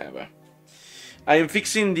resurrection ever. I am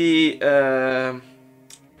fixing the...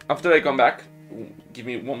 after I come back, give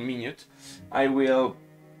me 1 minute, I will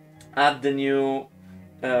add the new...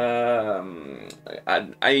 I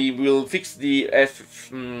will fix the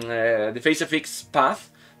face FX path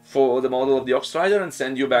for the model of the Oxrider and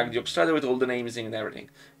send you back the Oxrider with all the names and everything.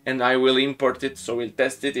 And I will import it, so we'll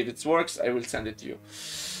test it. If it works, I will send it to you.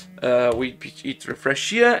 We hit refresh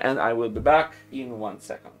here, and I will be back in 1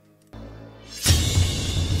 second.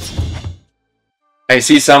 I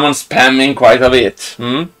see someone spamming quite a bit,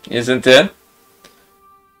 isn't it?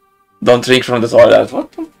 Don't drink from the toilet.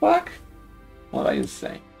 What the fuck? What are you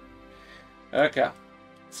saying? Okay,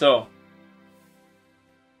 so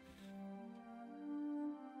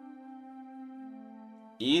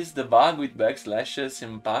is the bug with backslashes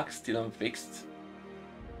in pack still unfixed?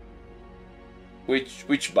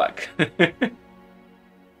 Which bug?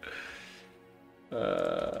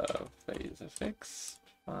 Phase FX,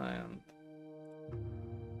 find.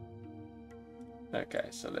 Okay,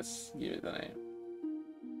 so let's give it a name.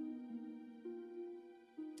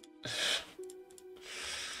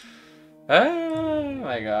 Oh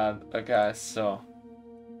my god. Okay, so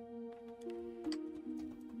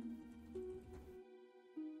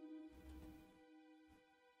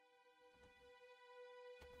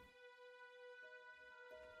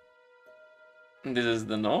this is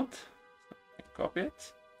the node. Copy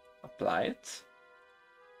it, apply it,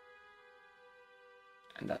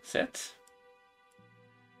 and that's it.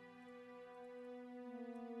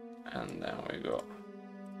 And then we go.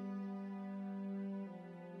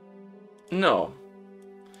 No.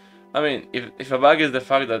 I mean, if a bug is the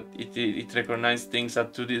fact that it recognizes things as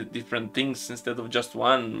two different things instead of just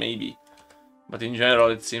one, maybe. But in general,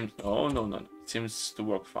 it seems... Oh, no. It seems to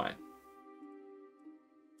work fine.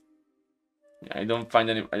 Yeah, I didn't find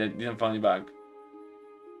any bug.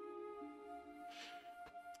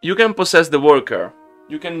 You can possess the worker.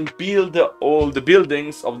 You can build all the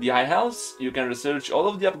buildings of the high house. You can research all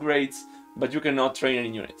of the upgrades, but you cannot train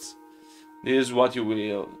any units. This is what you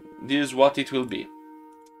will... This is what it will be.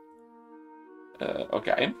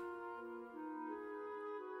 Okay.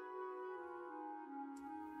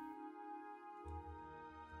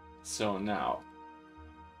 So now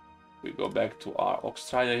we go back to our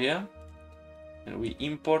Oxrider here, and we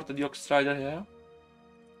import the Oxrider here.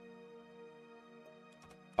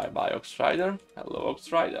 Bye Oxrider. Hello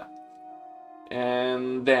Oxrider.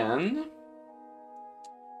 And then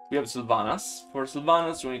we have Sylvanas. For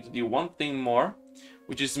Sylvanas, we need to do one thing more,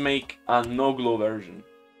 which is make a no-glow version.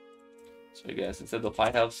 So I guess instead of high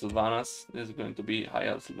health Sylvanas, this is going to be high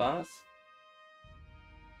health Sylvanas.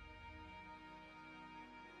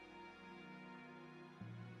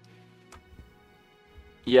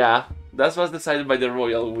 Yeah, that was decided by the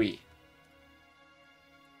royal we.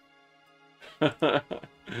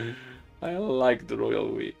 I like the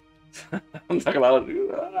royal we. I'm talking about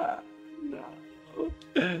no.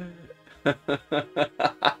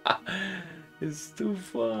 It's too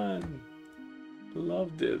fun.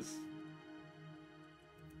 Love this.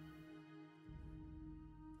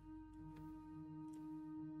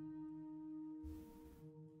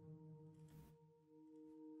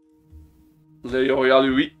 Le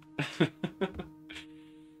royal oui.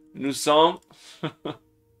 Nous sommes.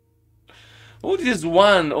 Oh, this is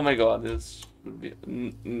one. Oh my god, this should be.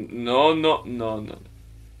 No.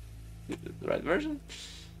 This is the right version.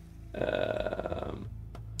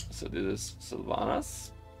 So this is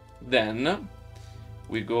Sylvanas. Then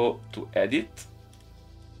we go to edit.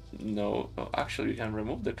 No, actually we can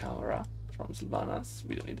remove the camera from Sylvanas.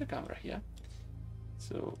 We don't need the camera here.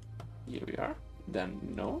 So here we are. Then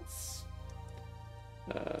nodes.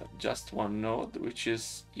 Just one node, which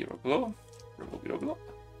is Hero Glow. Remove Hero Glow.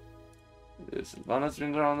 This is Sylvanas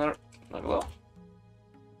Windrunner. No glow.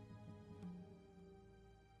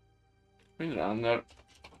 Windrunner.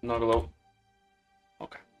 No glow.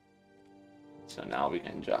 Okay. So now we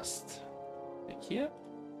can just take here.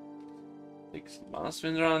 Take Sylvanas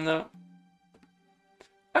Windrunner.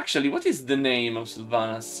 Actually, what is the name of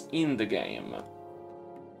Sylvanas in the game?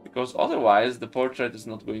 Because otherwise the portrait is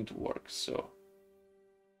not going to work. So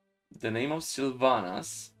the name of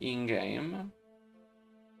Sylvanas in game.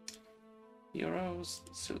 Heroes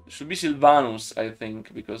should be Sylvanus, I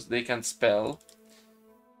think, because they can spell.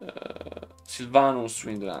 Sylvanus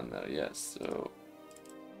Windrunner, yes. So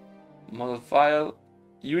model file,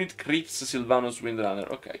 unit creeps Sylvanus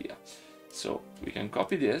Windrunner. Okay, yeah. So we can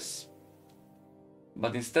copy this,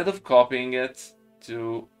 but instead of copying it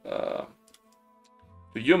to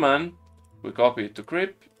human, we copy it to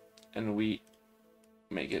creep, and we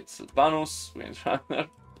make it Sylvanus Windrunner.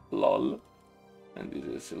 Lol. And this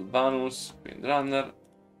is Sylvanus, Windrunner,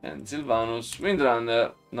 and Sylvanus,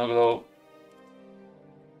 Windrunner, no glow.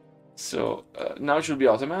 So now it should be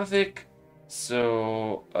automatic.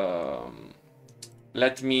 So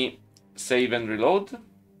let me save and reload.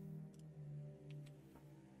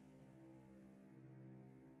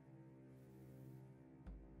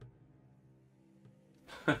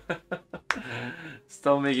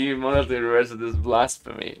 Stop making me monitor the rest of this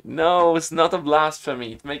blasphemy. No, it's not a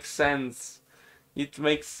blasphemy. It makes sense. It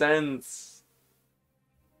makes sense.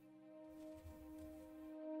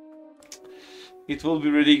 It will be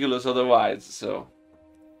ridiculous otherwise, so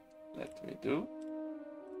let me do.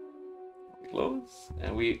 Close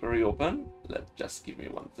and we reopen. Just give me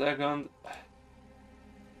 1 second.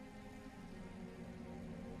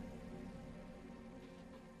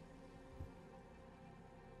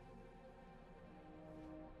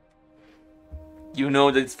 You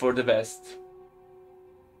know that it's for the best.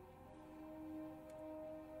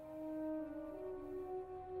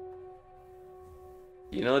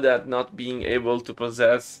 You know that not being able to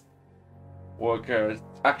possess workers,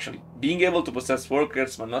 actually, being able to possess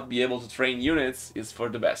workers but not be able to train units is for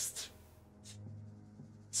the best.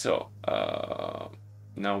 So,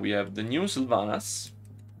 now we have the new Sylvanas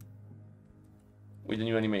with the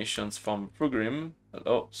new animations from Progrim.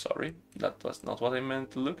 Oh, sorry, that was not what I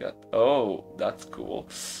meant to look at. Oh, that's cool.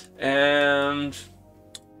 And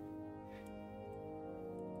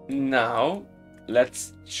now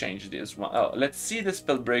let's change this one. Oh, let's see the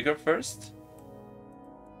Spellbreaker first.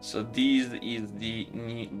 So this is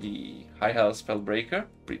the high health Spellbreaker,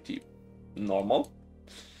 pretty normal.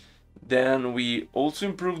 Then we also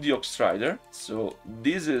improved the Oxstrider. So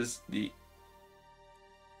this is the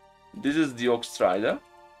Oxstrider.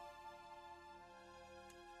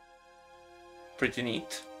 Pretty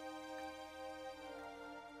neat.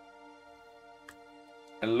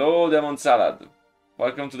 Hello, Demon Salad.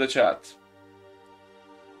 Welcome to the chat.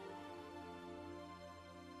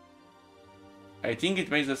 I think it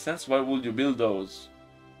makes sense. Why would you build those?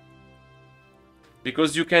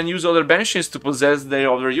 Because you can use other Banshees to possess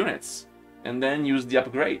their other units, and then use the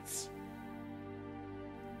upgrades.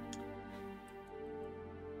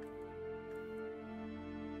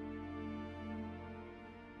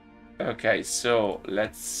 Okay, so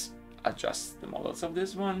let's adjust the models of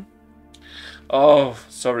this one. Oh,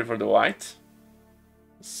 sorry for the white.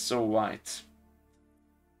 So white.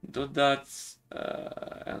 Do that.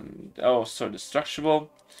 And oh, so destructible.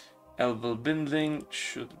 Elvel bindling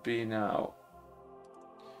should be now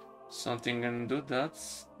something, and do that.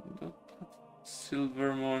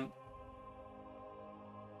 Silvermoon.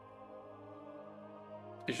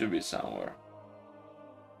 It should be somewhere.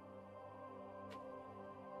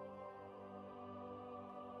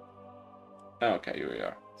 Okay, here we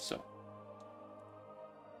are. So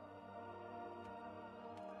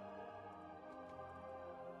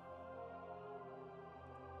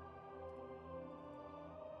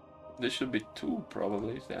this should be 2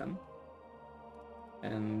 probably then,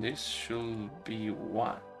 and this should be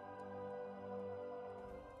 1.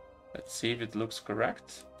 Let's see if it looks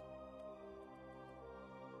correct.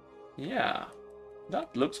 Yeah,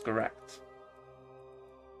 that looks correct.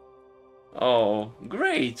 Oh,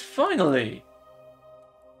 great, finally!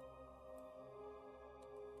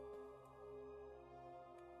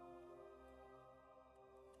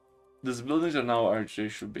 These buildings are now where they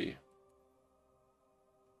should be.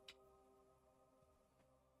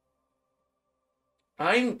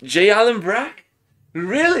 I'm J. Allen Brack?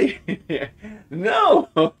 Really? No!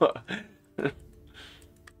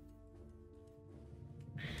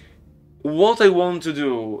 What I want to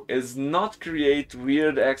do is not create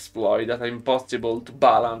weird exploit that are impossible to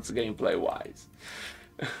balance gameplay-wise.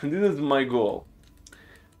 This is my goal.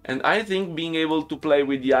 And I think being able to play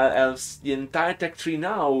with the elves the entire tech tree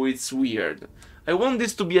now, it's weird. I want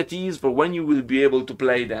this to be a tease for when you will be able to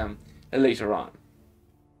play them later on.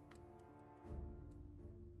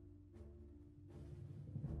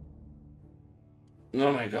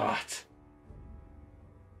 Oh my god.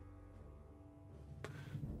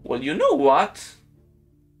 Well, you know what?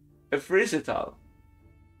 A Frisital.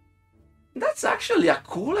 That's actually a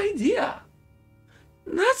cool idea.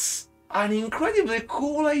 That's an incredibly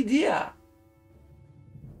cool idea.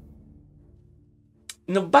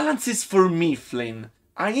 No, balance is for me, Flynn.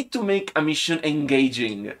 I need to make a mission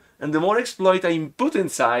engaging. And the more exploit I put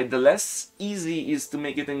inside, the less easy it is to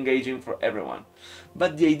make it engaging for everyone.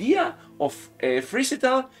 But the idea of a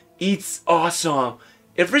Frisital, it's awesome.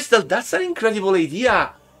 A Frisital, that's an incredible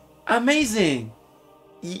idea. Amazing.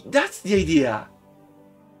 That's the idea.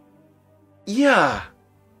 Yeah,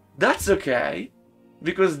 that's okay.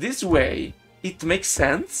 Because this way, it makes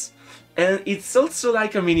sense. And it's also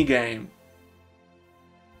like a mini game.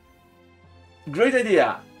 Great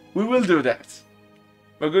idea. We will do that.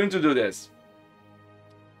 We're going to do this.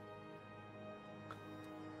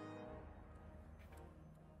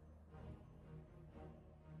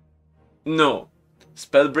 No.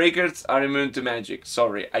 Spellbreakers are immune to magic.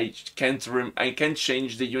 Sorry, I can't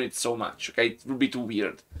change the unit so much, okay? It would be too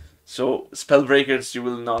weird. So, Spellbreakers you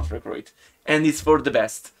will not recruit. And it's for the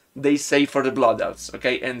best. They say for the Blood Elves,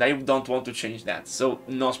 okay? And I don't want to change that. So,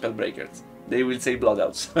 no Spellbreakers. They will say Blood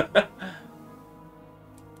Elves.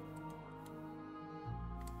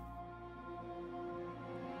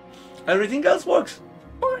 Everything else works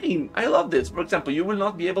fine. I love this. For example, you will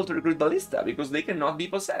not be able to recruit Ballista because they cannot be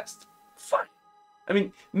possessed. Fine. I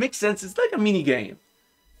mean, makes sense. It's like a mini game.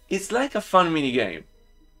 It's like a fun mini game.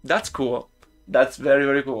 That's cool. That's very,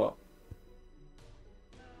 very cool.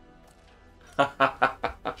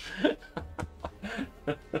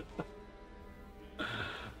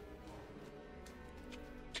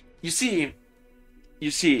 You see,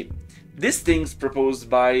 these things proposed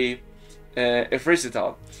by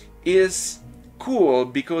Efrisital is cool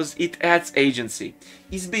because it adds agency.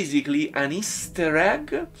 It's basically an Easter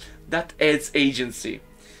egg that adds agency.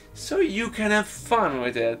 So you can have fun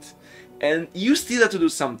with it. And you still have to do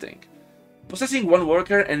something. Possessing one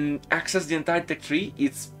worker and access the entire tech tree,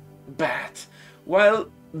 it's bad.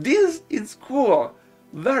 While this is cool.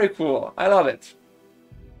 Very cool. I love it.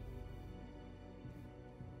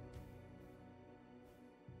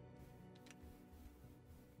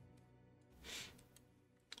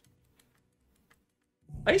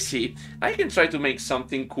 I see. I can try to make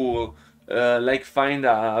something cool, like find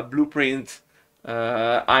a blueprint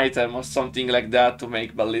item or something like that to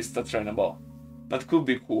make Ballista trainable. That could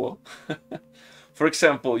be cool. For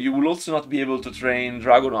example, you will also not be able to train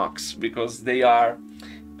Dragonox because they are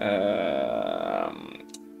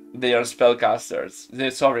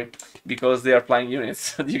spellcasters. Sorry, because they are flying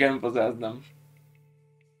units. You can possess them.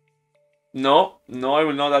 No, I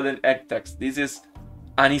will not add an egg text. This is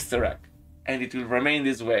an Easter egg. And it will remain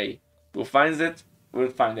this way. Who finds it, will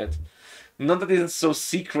find it. Not that it's so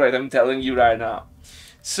secret, I'm telling you right now.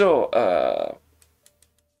 So,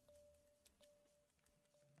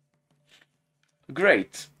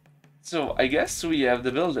 great. So, I guess we have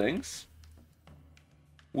the buildings.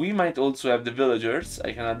 We might also have the villagers.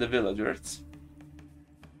 I can add the villagers.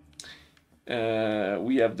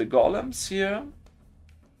 We have the golems here.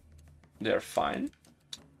 They're fine.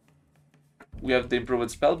 We have the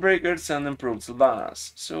improved Spellbreakers and improved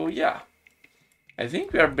Sylvanas. So yeah, I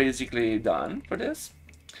think we are basically done for this.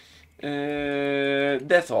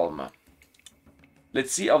 Deathholm.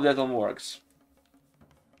 Let's see how Deathholm works.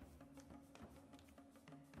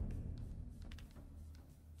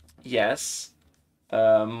 Yes,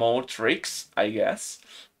 more tricks, I guess.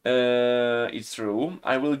 It's true.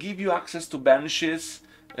 I will give you access to banishes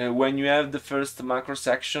when you have the first macro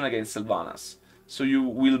section against Sylvanas. So you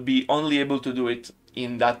will be only able to do it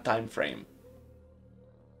in that time frame.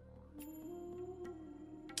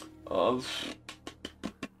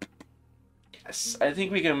 Yes, I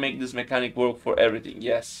think we can make this mechanic work for everything,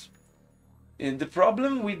 yes. And the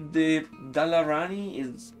problem with the Dalarani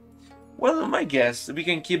is, well, my guess, we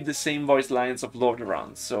can keep the same voice lines of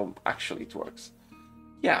Lordaeron, so actually it works.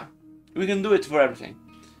 Yeah, we can do it for everything.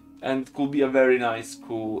 And it could be a very nice,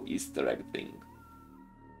 cool Easter egg thing.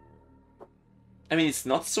 I mean, it's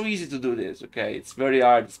not so easy to do this, okay? It's very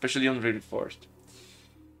hard, especially on Re-Reforged.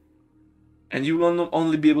 And you will not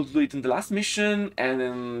only be able to do it in the last mission and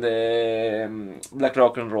in the Black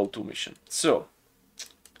Rock and Roll 2 mission. So,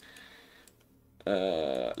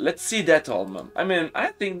 let's see Deathholm. I mean, I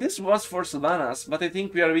think this was for Sylvanas, but I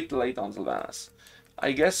think we are a bit late on Sylvanas.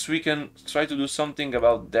 I guess we can try to do something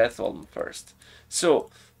about Deathholm first. So,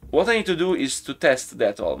 what I need to do is to test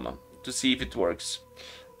Deathholm to see if it works.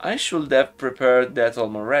 I should have prepared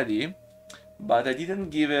Deathholm already, but I didn't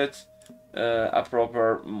give it a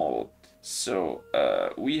proper model. So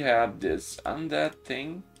we have this undead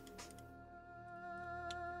thing.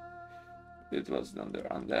 It was under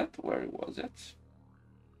undead. Where was it?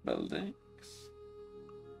 Buildings.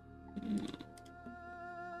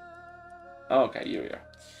 Okay, here we are.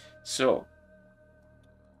 So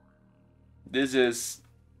this is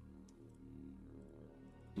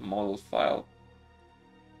model file.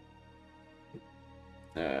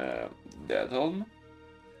 Deathholm,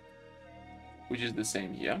 which is the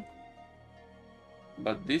same here,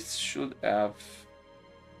 but this should have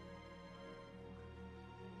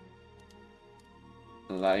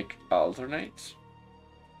like alternate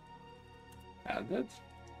added.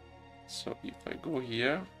 So if I go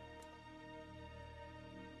here,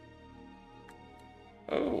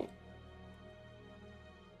 oh,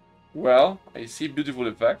 Well, I see beautiful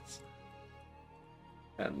effects.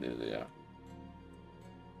 And yeah.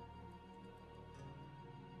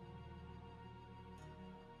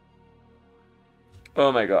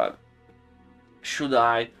 Oh my god. Should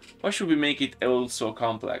I? Why should we make it all so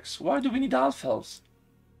complex? Why do we need half elves?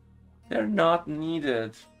 They're not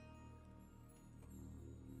needed.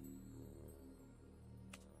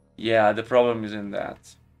 Yeah, the problem is in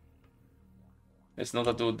that. It's not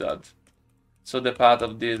a doodad. So the path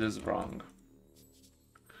of this is wrong.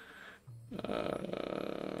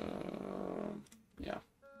 Yeah.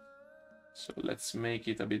 So let's make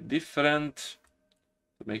it a bit different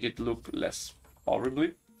to make it look less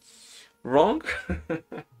horribly wrong.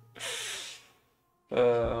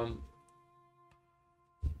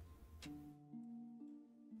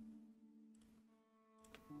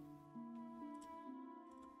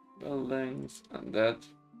 Buildings and that.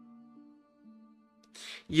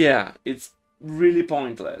 Yeah, it's really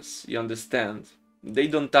pointless, you understand? They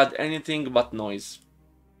don't add anything but noise.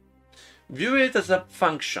 View it as a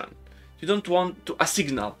function. You don't want to a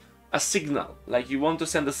signal, like you want to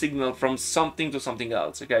send a signal from something to something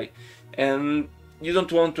else, okay? And you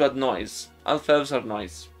don't want to add noise. Half elves are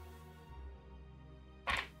noise.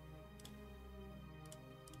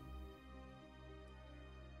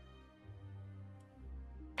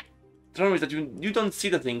 The problem is that you don't see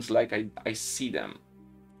the things like I see them.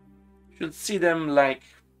 You should see them like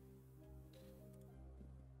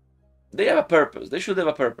they have a purpose. They should have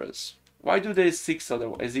a purpose. Why do they exist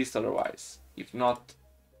otherwise, if not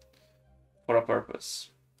for a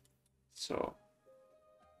purpose? So,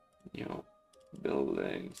 new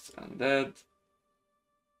buildings and that.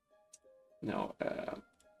 No,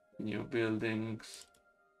 new buildings.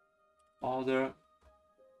 Other.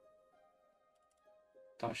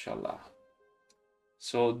 Tashallah.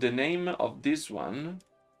 So the name of this one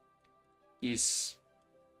is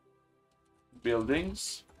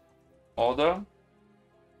buildings. Other.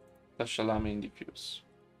 Tashallah main diffuse.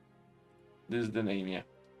 This is the name, yeah.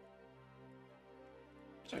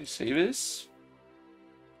 So I save this.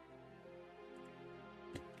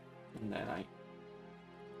 And then I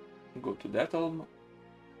go to that home.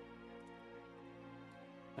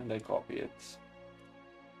 And I copy it.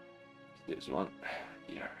 This one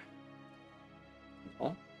here.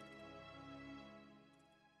 No.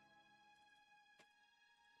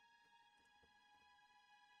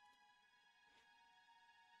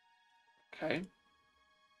 Okay.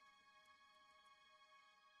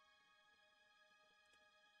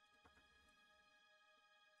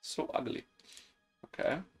 So ugly.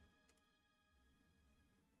 Okay.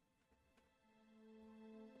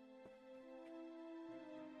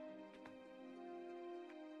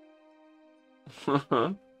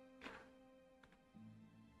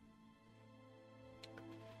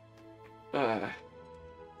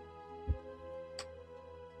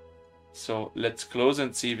 So let's close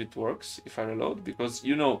and see if it works, if I reload, because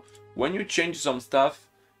you know, when you change some stuff,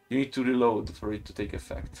 you need to reload for it to take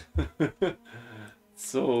effect.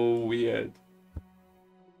 So weird.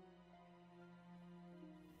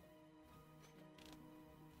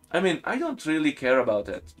 I mean, I don't really care about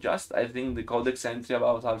it. Just, I think the codex entry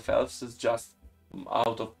about half elves is just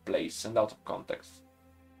out of place and out of context.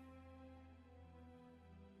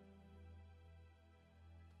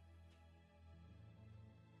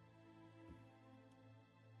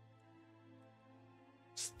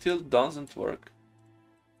 Still doesn't work.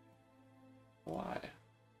 Why?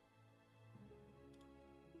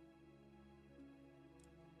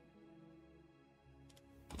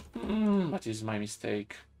 What is my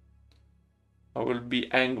mistake? I will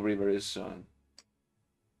be angry very soon.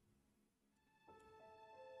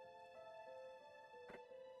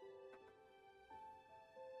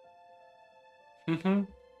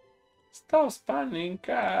 Stop spamming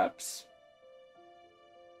caps.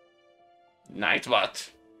 Nightbot.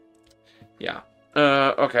 Yeah.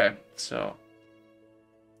 Okay, so.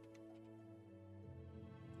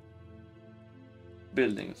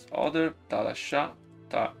 Buildings. Order. Talasha.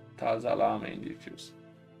 Tazala main diffuse.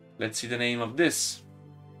 Let's see the name of this.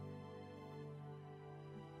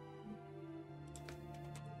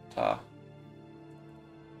 Ta.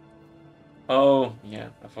 Oh, yeah,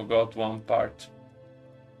 I forgot one part.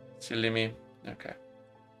 Silly me. Okay.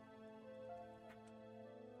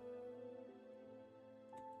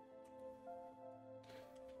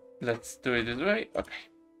 Let's do it this way. Okay.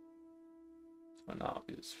 So now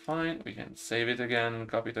it's fine. We can save it again,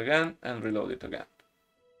 copy it again, and reload it again.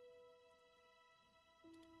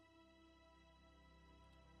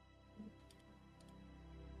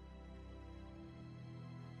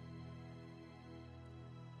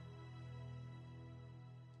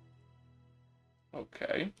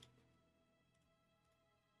 Okay.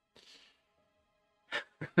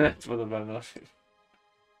 That's what about nothing.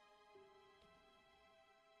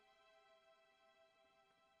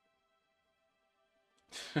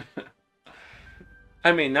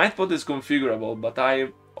 I mean, Nightbot is configurable, but I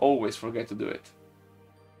always forget to do it.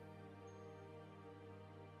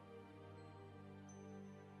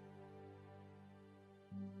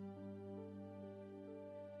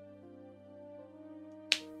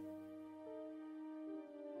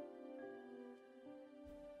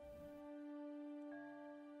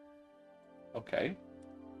 Okay.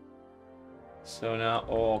 So now,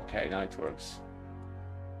 okay, now it works.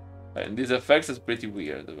 And these effects is pretty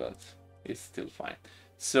weird, but it's still fine.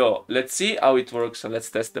 So let's see how it works and let's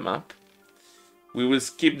test the map. We will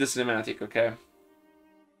skip the cinematic, okay?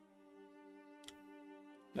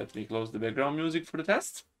 Let me close the background music for the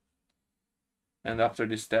test. And after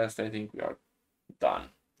this test, I think we are done.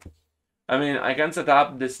 I mean, I can set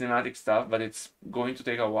up the cinematic stuff, but it's going to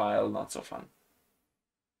take a while, not so fun.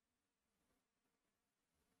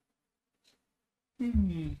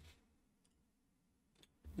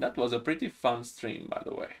 That was a pretty fun stream, by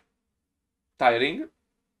the way. Tiring.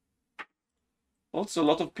 Also a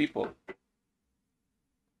lot of people.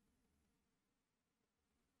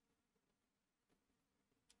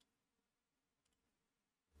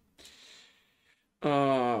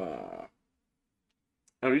 I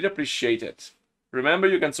really appreciate it. Remember,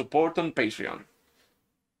 you can support on Patreon.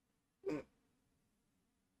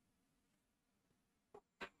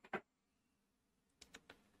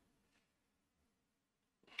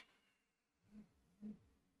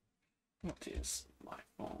 What is my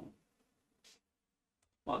phone?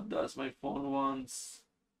 What does my phone want?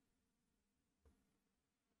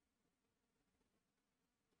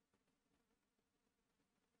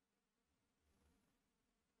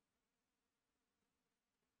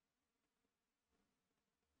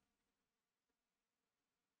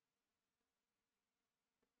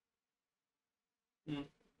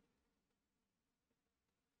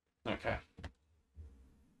 Okay.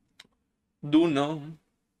 Do know.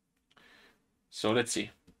 So let's see.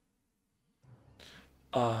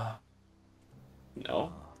 No,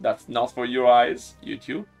 that's not for your eyes,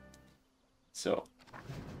 YouTube. So.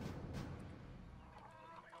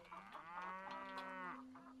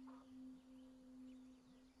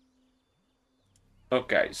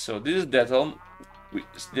 Okay, so this is Dettol.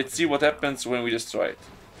 Let's see what happens when we destroy it.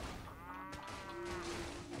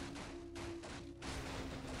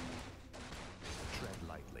 Tread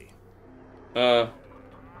lightly.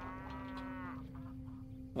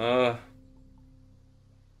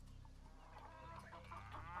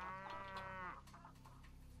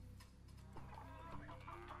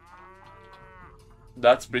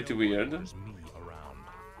 That's pretty weird. There's me around.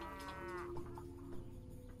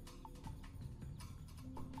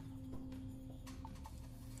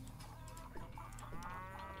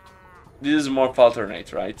 This is more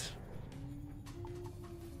alternate, right?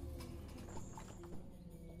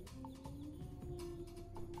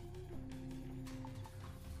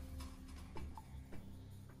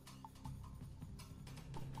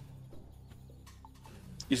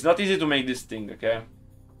 It's not easy to make this thing, okay?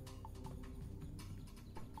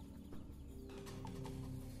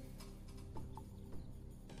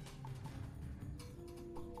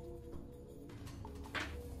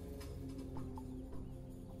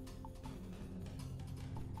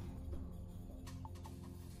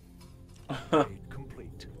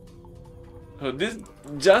 Complete. So this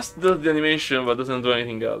just does the animation but doesn't do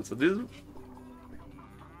anything else. So this.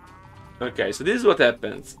 Okay, so this is what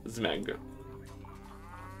happens, Smeg.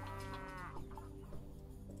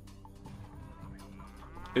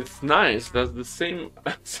 It's nice. That's the same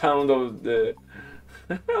sound of the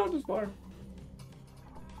of the farm.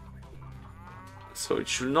 So it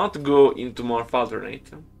should not go into morph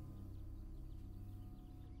alternate.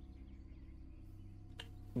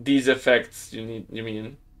 These effects you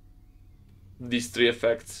mean? These three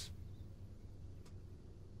effects.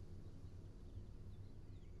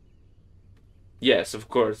 Yes, of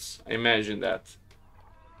course. I imagine that.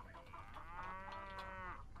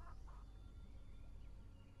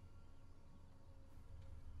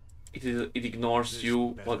 It ignores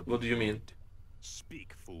you. What do you mean?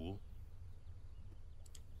 Speak, fool.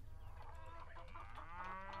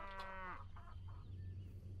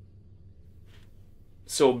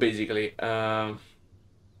 So basically,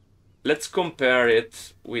 let's compare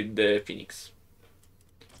it with the Phoenix.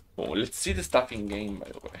 Oh, let's see the stuff in game, by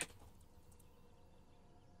the way.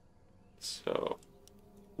 So,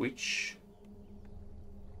 which?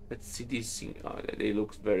 Let's see these things. Oh, they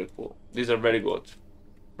look very cool. These are very good.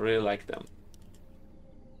 Really like them.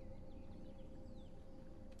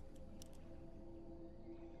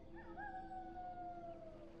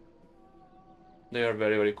 They are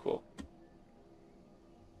very, very cool.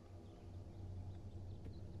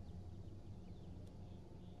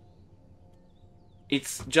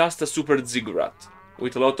 It's just a super ziggurat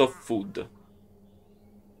with a lot of food.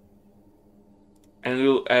 And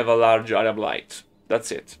we'll have a large area of light.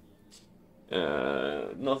 That's it.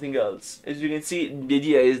 Nothing else. As you can see, the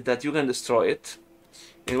idea is that you can destroy it.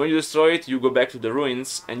 And when you destroy it, you go back to the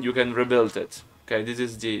ruins and you can rebuild it. Okay, this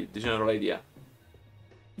is the general idea.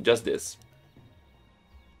 Just this.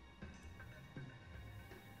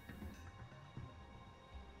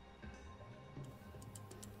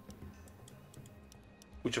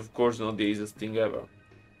 Which of course not the easiest thing ever.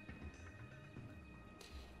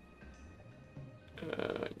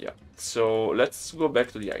 Yeah, so let's go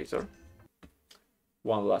back to the editor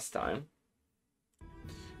one last time.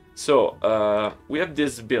 So we have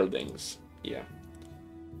these buildings here,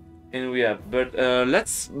 and we have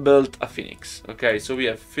let's build a phoenix. Okay, so we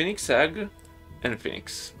have phoenix egg and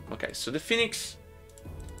phoenix. Okay, so the phoenix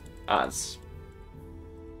has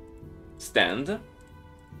stand.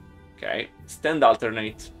 Okay, stand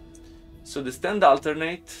alternate. So the stand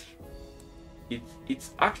alternate,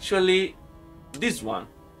 it's actually this one.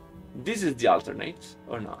 This is the alternate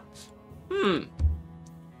or not?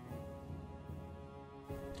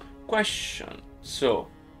 Question. So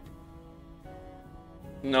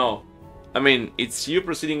no, I mean it's you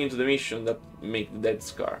proceeding into the mission that make the dead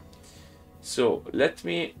scar. So let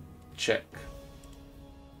me check.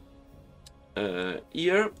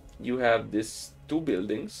 Here you have these two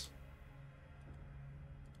buildings.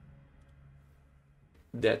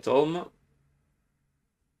 Detolm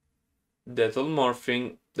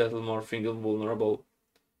morphing invulnerable.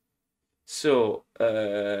 So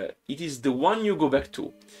it is the one you go back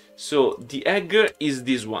to. So the egg is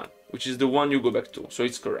this one, which is the one you go back to. So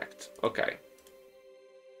it's correct. Okay.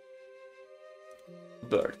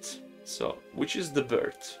 Bird. So which is the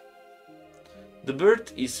bird? The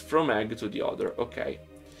bird is from egg to the other. Okay.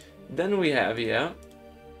 Then we have here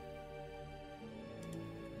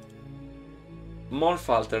morph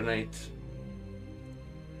alternate.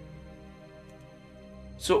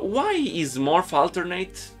 So why is morph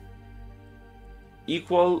alternate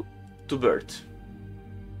equal to bird?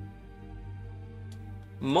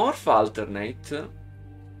 Morph alternate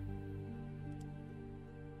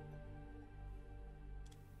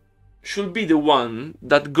should be the one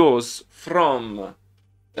that goes from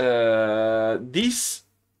this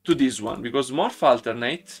to this one, because morph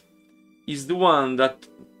alternate is the one that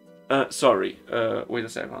wait a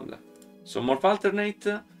second. So morph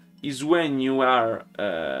alternate is when you are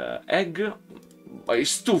egg. But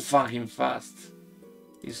it's too fucking fast.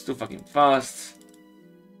 It's too fucking fast.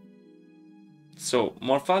 So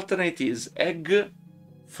morph alternate is egg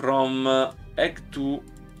from egg to.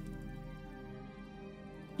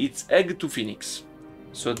 It's egg to phoenix.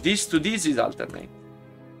 So this to this is alternate.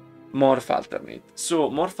 Morph alternate. So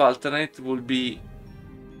morph alternate will be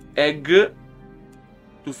egg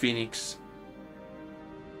to phoenix.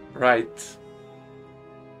 Right.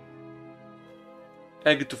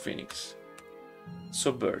 Egg to phoenix.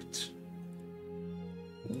 So bird.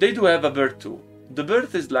 They do have a bird too. The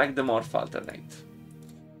bird is like the morph alternate.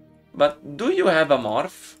 But do you have a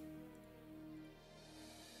morph?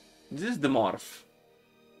 This is the morph.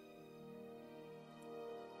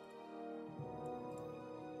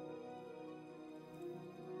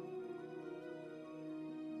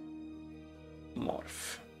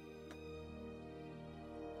 Morph.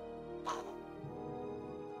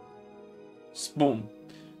 Boom.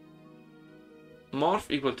 Morph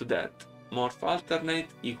equal to that. Morph alternate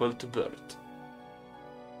equal to bird.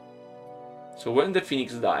 So when the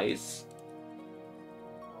phoenix dies,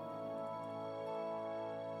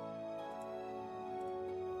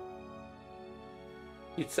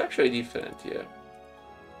 it's actually different here.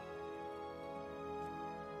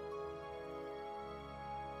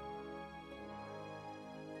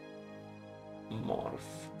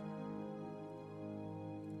 Morph.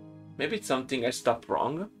 Maybe it's something I stopped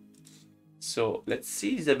wrong. So let's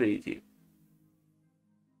see his ability.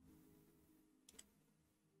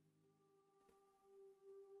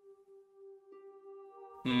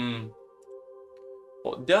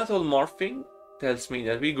 Oh, Deathol morphing tells me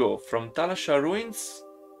that we go from Talasha ruins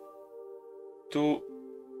to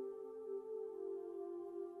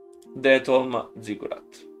Deathol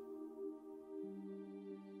Ziggurat.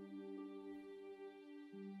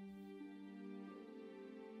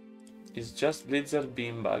 It's just Blizzard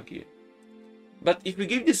being buggy. But if we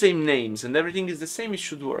give the same names and everything is the same, it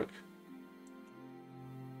should work.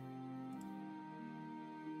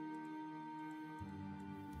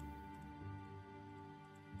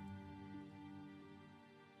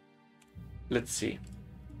 let's see.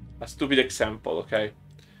 A stupid example, okay?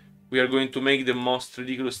 We are going to make the most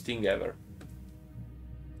ridiculous thing ever.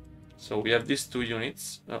 So we have these 2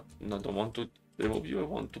 units. No, don't want to remove you. I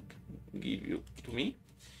want to give you to me.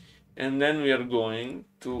 And then we are going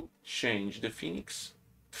to change the Phoenix.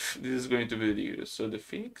 This is going to be ridiculous. So the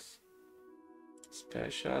Phoenix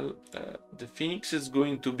special. The Phoenix is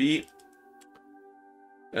going to be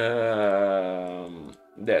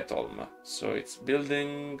Deatholm. So it's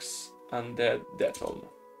buildings undead Deatholm.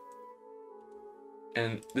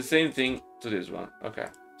 And the same thing to this one. Okay,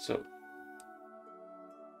 so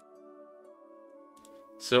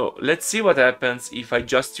let's see what happens if I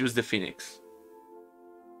just use the Phoenix.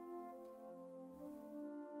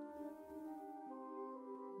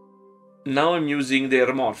 Now I'm using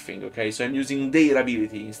their morphing, okay? So I'm using their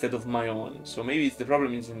ability instead of my own. So maybe the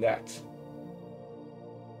problem is in that.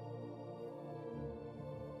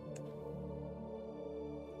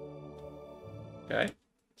 Okay,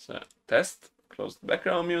 so test, close the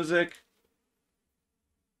background music.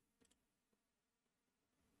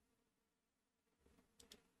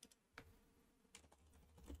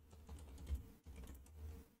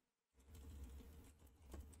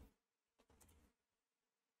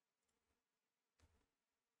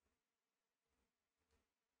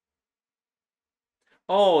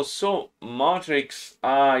 Oh, so Matrix,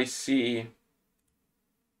 I see.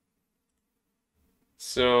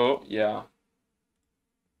 So, yeah.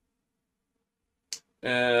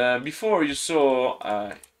 Before you saw,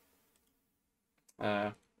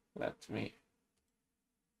 let me.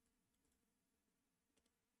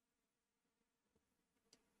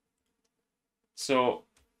 So,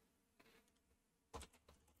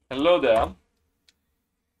 hello there.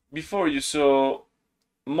 Before you saw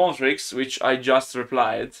Matrix, which I just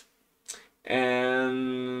replied,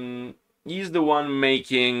 and he's the one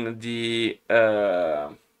making the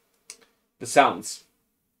sounds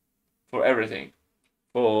for everything,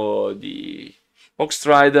 for the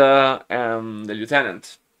Oxtrider and the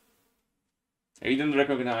Lieutenant. I didn't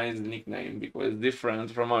recognize the nickname because it's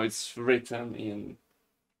different from how it's written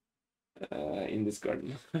in Discord.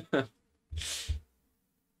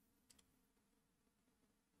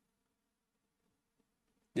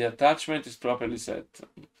 The attachment is properly set.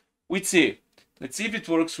 Let's see if it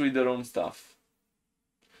works with their own stuff.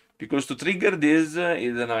 Because to trigger this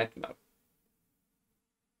is a nightmare.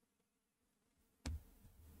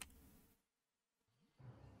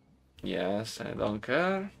 Yes, I don't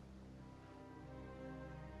care.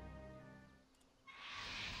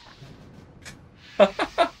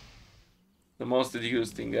 The most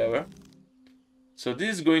ridiculous thing ever. So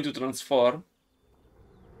this is going to transform.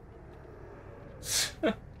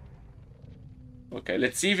 Okay,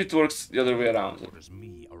 let's see if it works the other way around.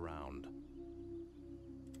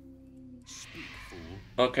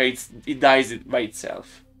 Okay, it dies by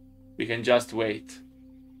itself. We can just wait.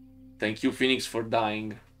 Thank you, Phoenix, for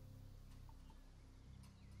dying.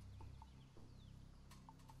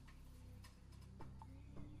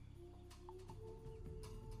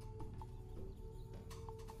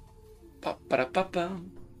 Pa-pa-ra-pa-pa.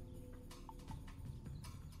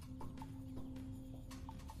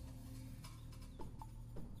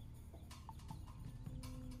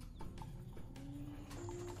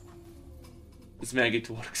 Smeg, it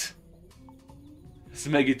works.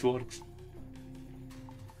 Smeg, it works.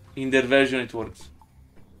 In their version, it works.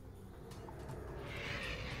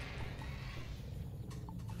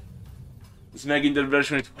 Smeg, in their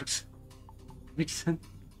version, it works. Makes sense.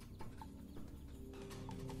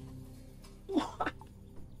 What?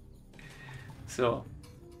 So.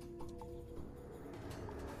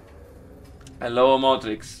 Hello,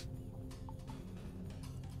 Matrix.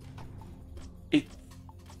 It's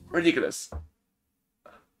ridiculous.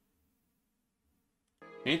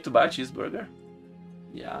 You need to buy a cheeseburger?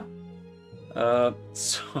 Yeah.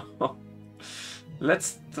 So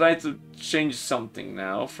let's try to change something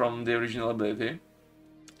now from the original ability,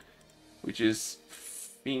 which is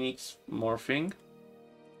Phoenix morphing,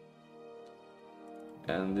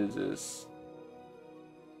 and this is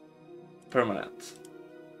permanent.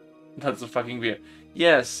 That's so fucking weird.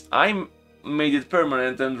 Yes, I made it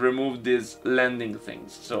permanent and removed these landing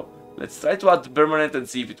things. So let's try to add permanent and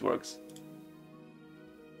see if it works.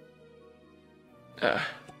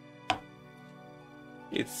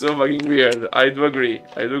 It's so fucking weird. I do agree.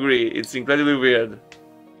 It's incredibly weird.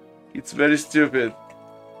 It's very stupid.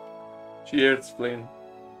 Cheers, Flynn.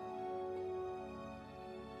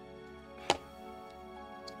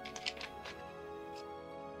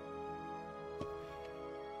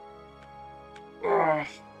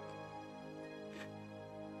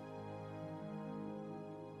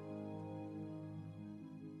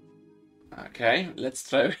 Okay, let's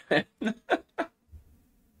try again.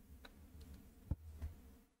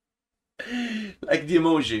 Like the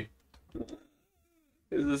emoji.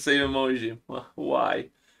 It's the same emoji. Why?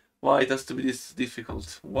 Why it has to be this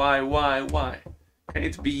difficult? Why? Can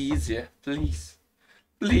it be easier? Please.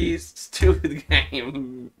 Please, stupid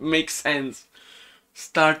game. Make sense.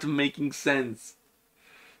 Start making sense.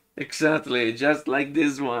 Exactly, just like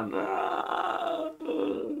this one.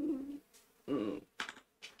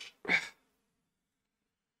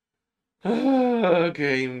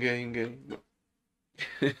 Game.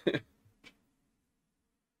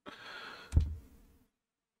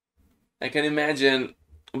 I can imagine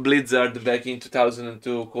Blizzard back in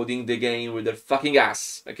 2002 coding the game with their fucking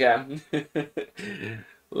ass, okay?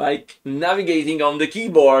 Like navigating on the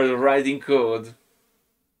keyboard, writing code.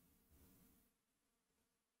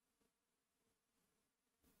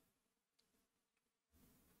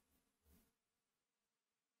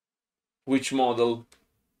 Which model?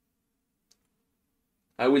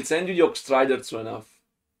 I will send you the Oxtrider soon enough.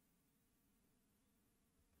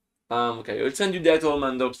 Okay, I'll send you that home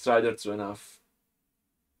and the Oxtrider soon enough.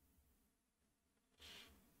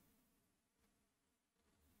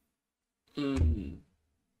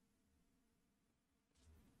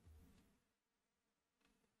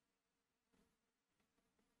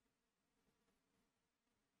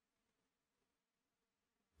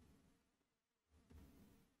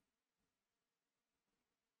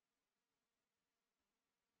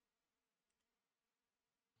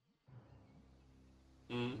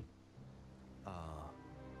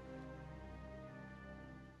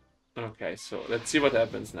 Okay, so let's see what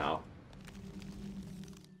happens now.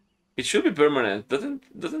 It should be permanent.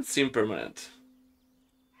 Doesn't seem permanent.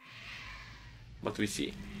 But we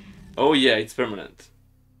see. Oh yeah, it's permanent.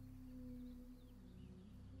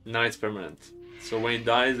 Now it's permanent. So when it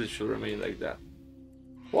dies, it should remain like that.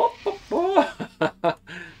 Oh god.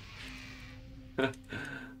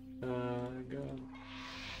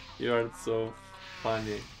 You are so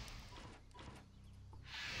funny.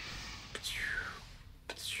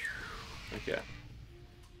 Okay.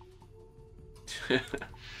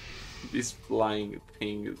 This flying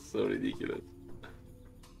thing is so ridiculous.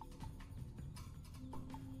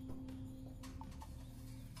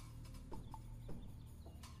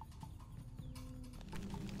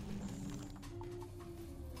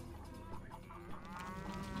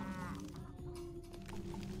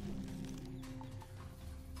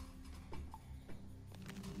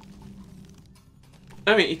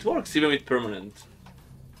 I mean, it works even with permanent.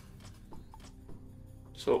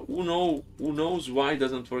 So who knows why it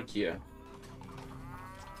doesn't work here?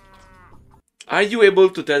 Are you able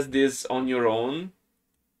to test this on your own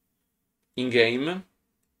in game,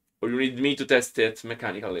 or you need me to test it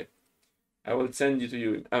mechanically? I will send it to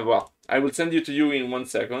you. Well, I will send it to you in 1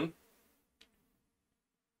 second.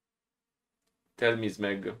 Tell me,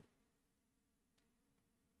 Smeg.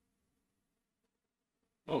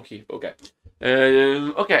 Okay.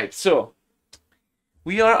 Okay, so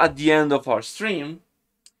we are at the end of our stream,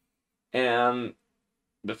 and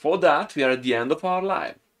before that, we are at the end of our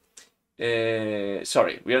live.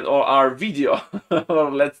 Sorry, we are our video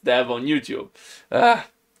or Let's Dev on YouTube.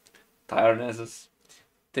 Tiredness is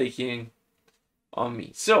taking on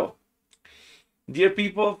me. So, dear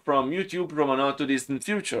people from YouTube, from a not too distant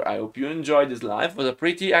future, I hope you enjoyed this live. It was a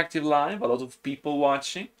pretty active live, a lot of people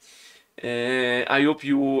watching. I hope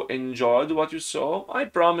you enjoyed what you saw. I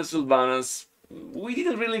promise Sylvanas, we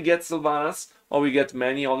didn't really get Sylvanas, or we get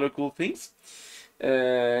many other cool things.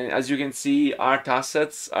 As you can see, art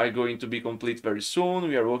assets are going to be complete very soon.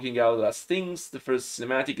 We are working out last things. The first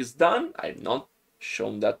cinematic is done. I've not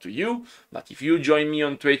shown that to you, but if you join me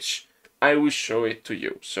on Twitch, I will show it to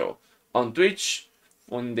you. So on Twitch,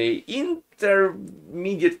 on the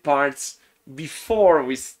intermediate parts before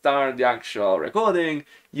we start the actual recording,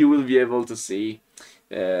 you will be able to see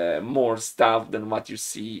more stuff than what you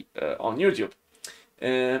see on YouTube.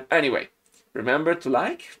 Anyway, remember to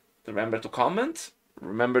like, remember to comment,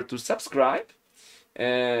 remember to subscribe.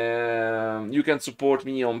 You can support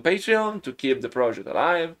me on Patreon to keep the project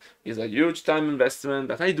alive. It's a huge time investment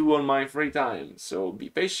that I do on my free time, so be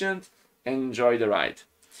patient and enjoy the ride.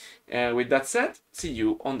 And with that said, see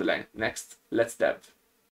you on the next Let's Dev.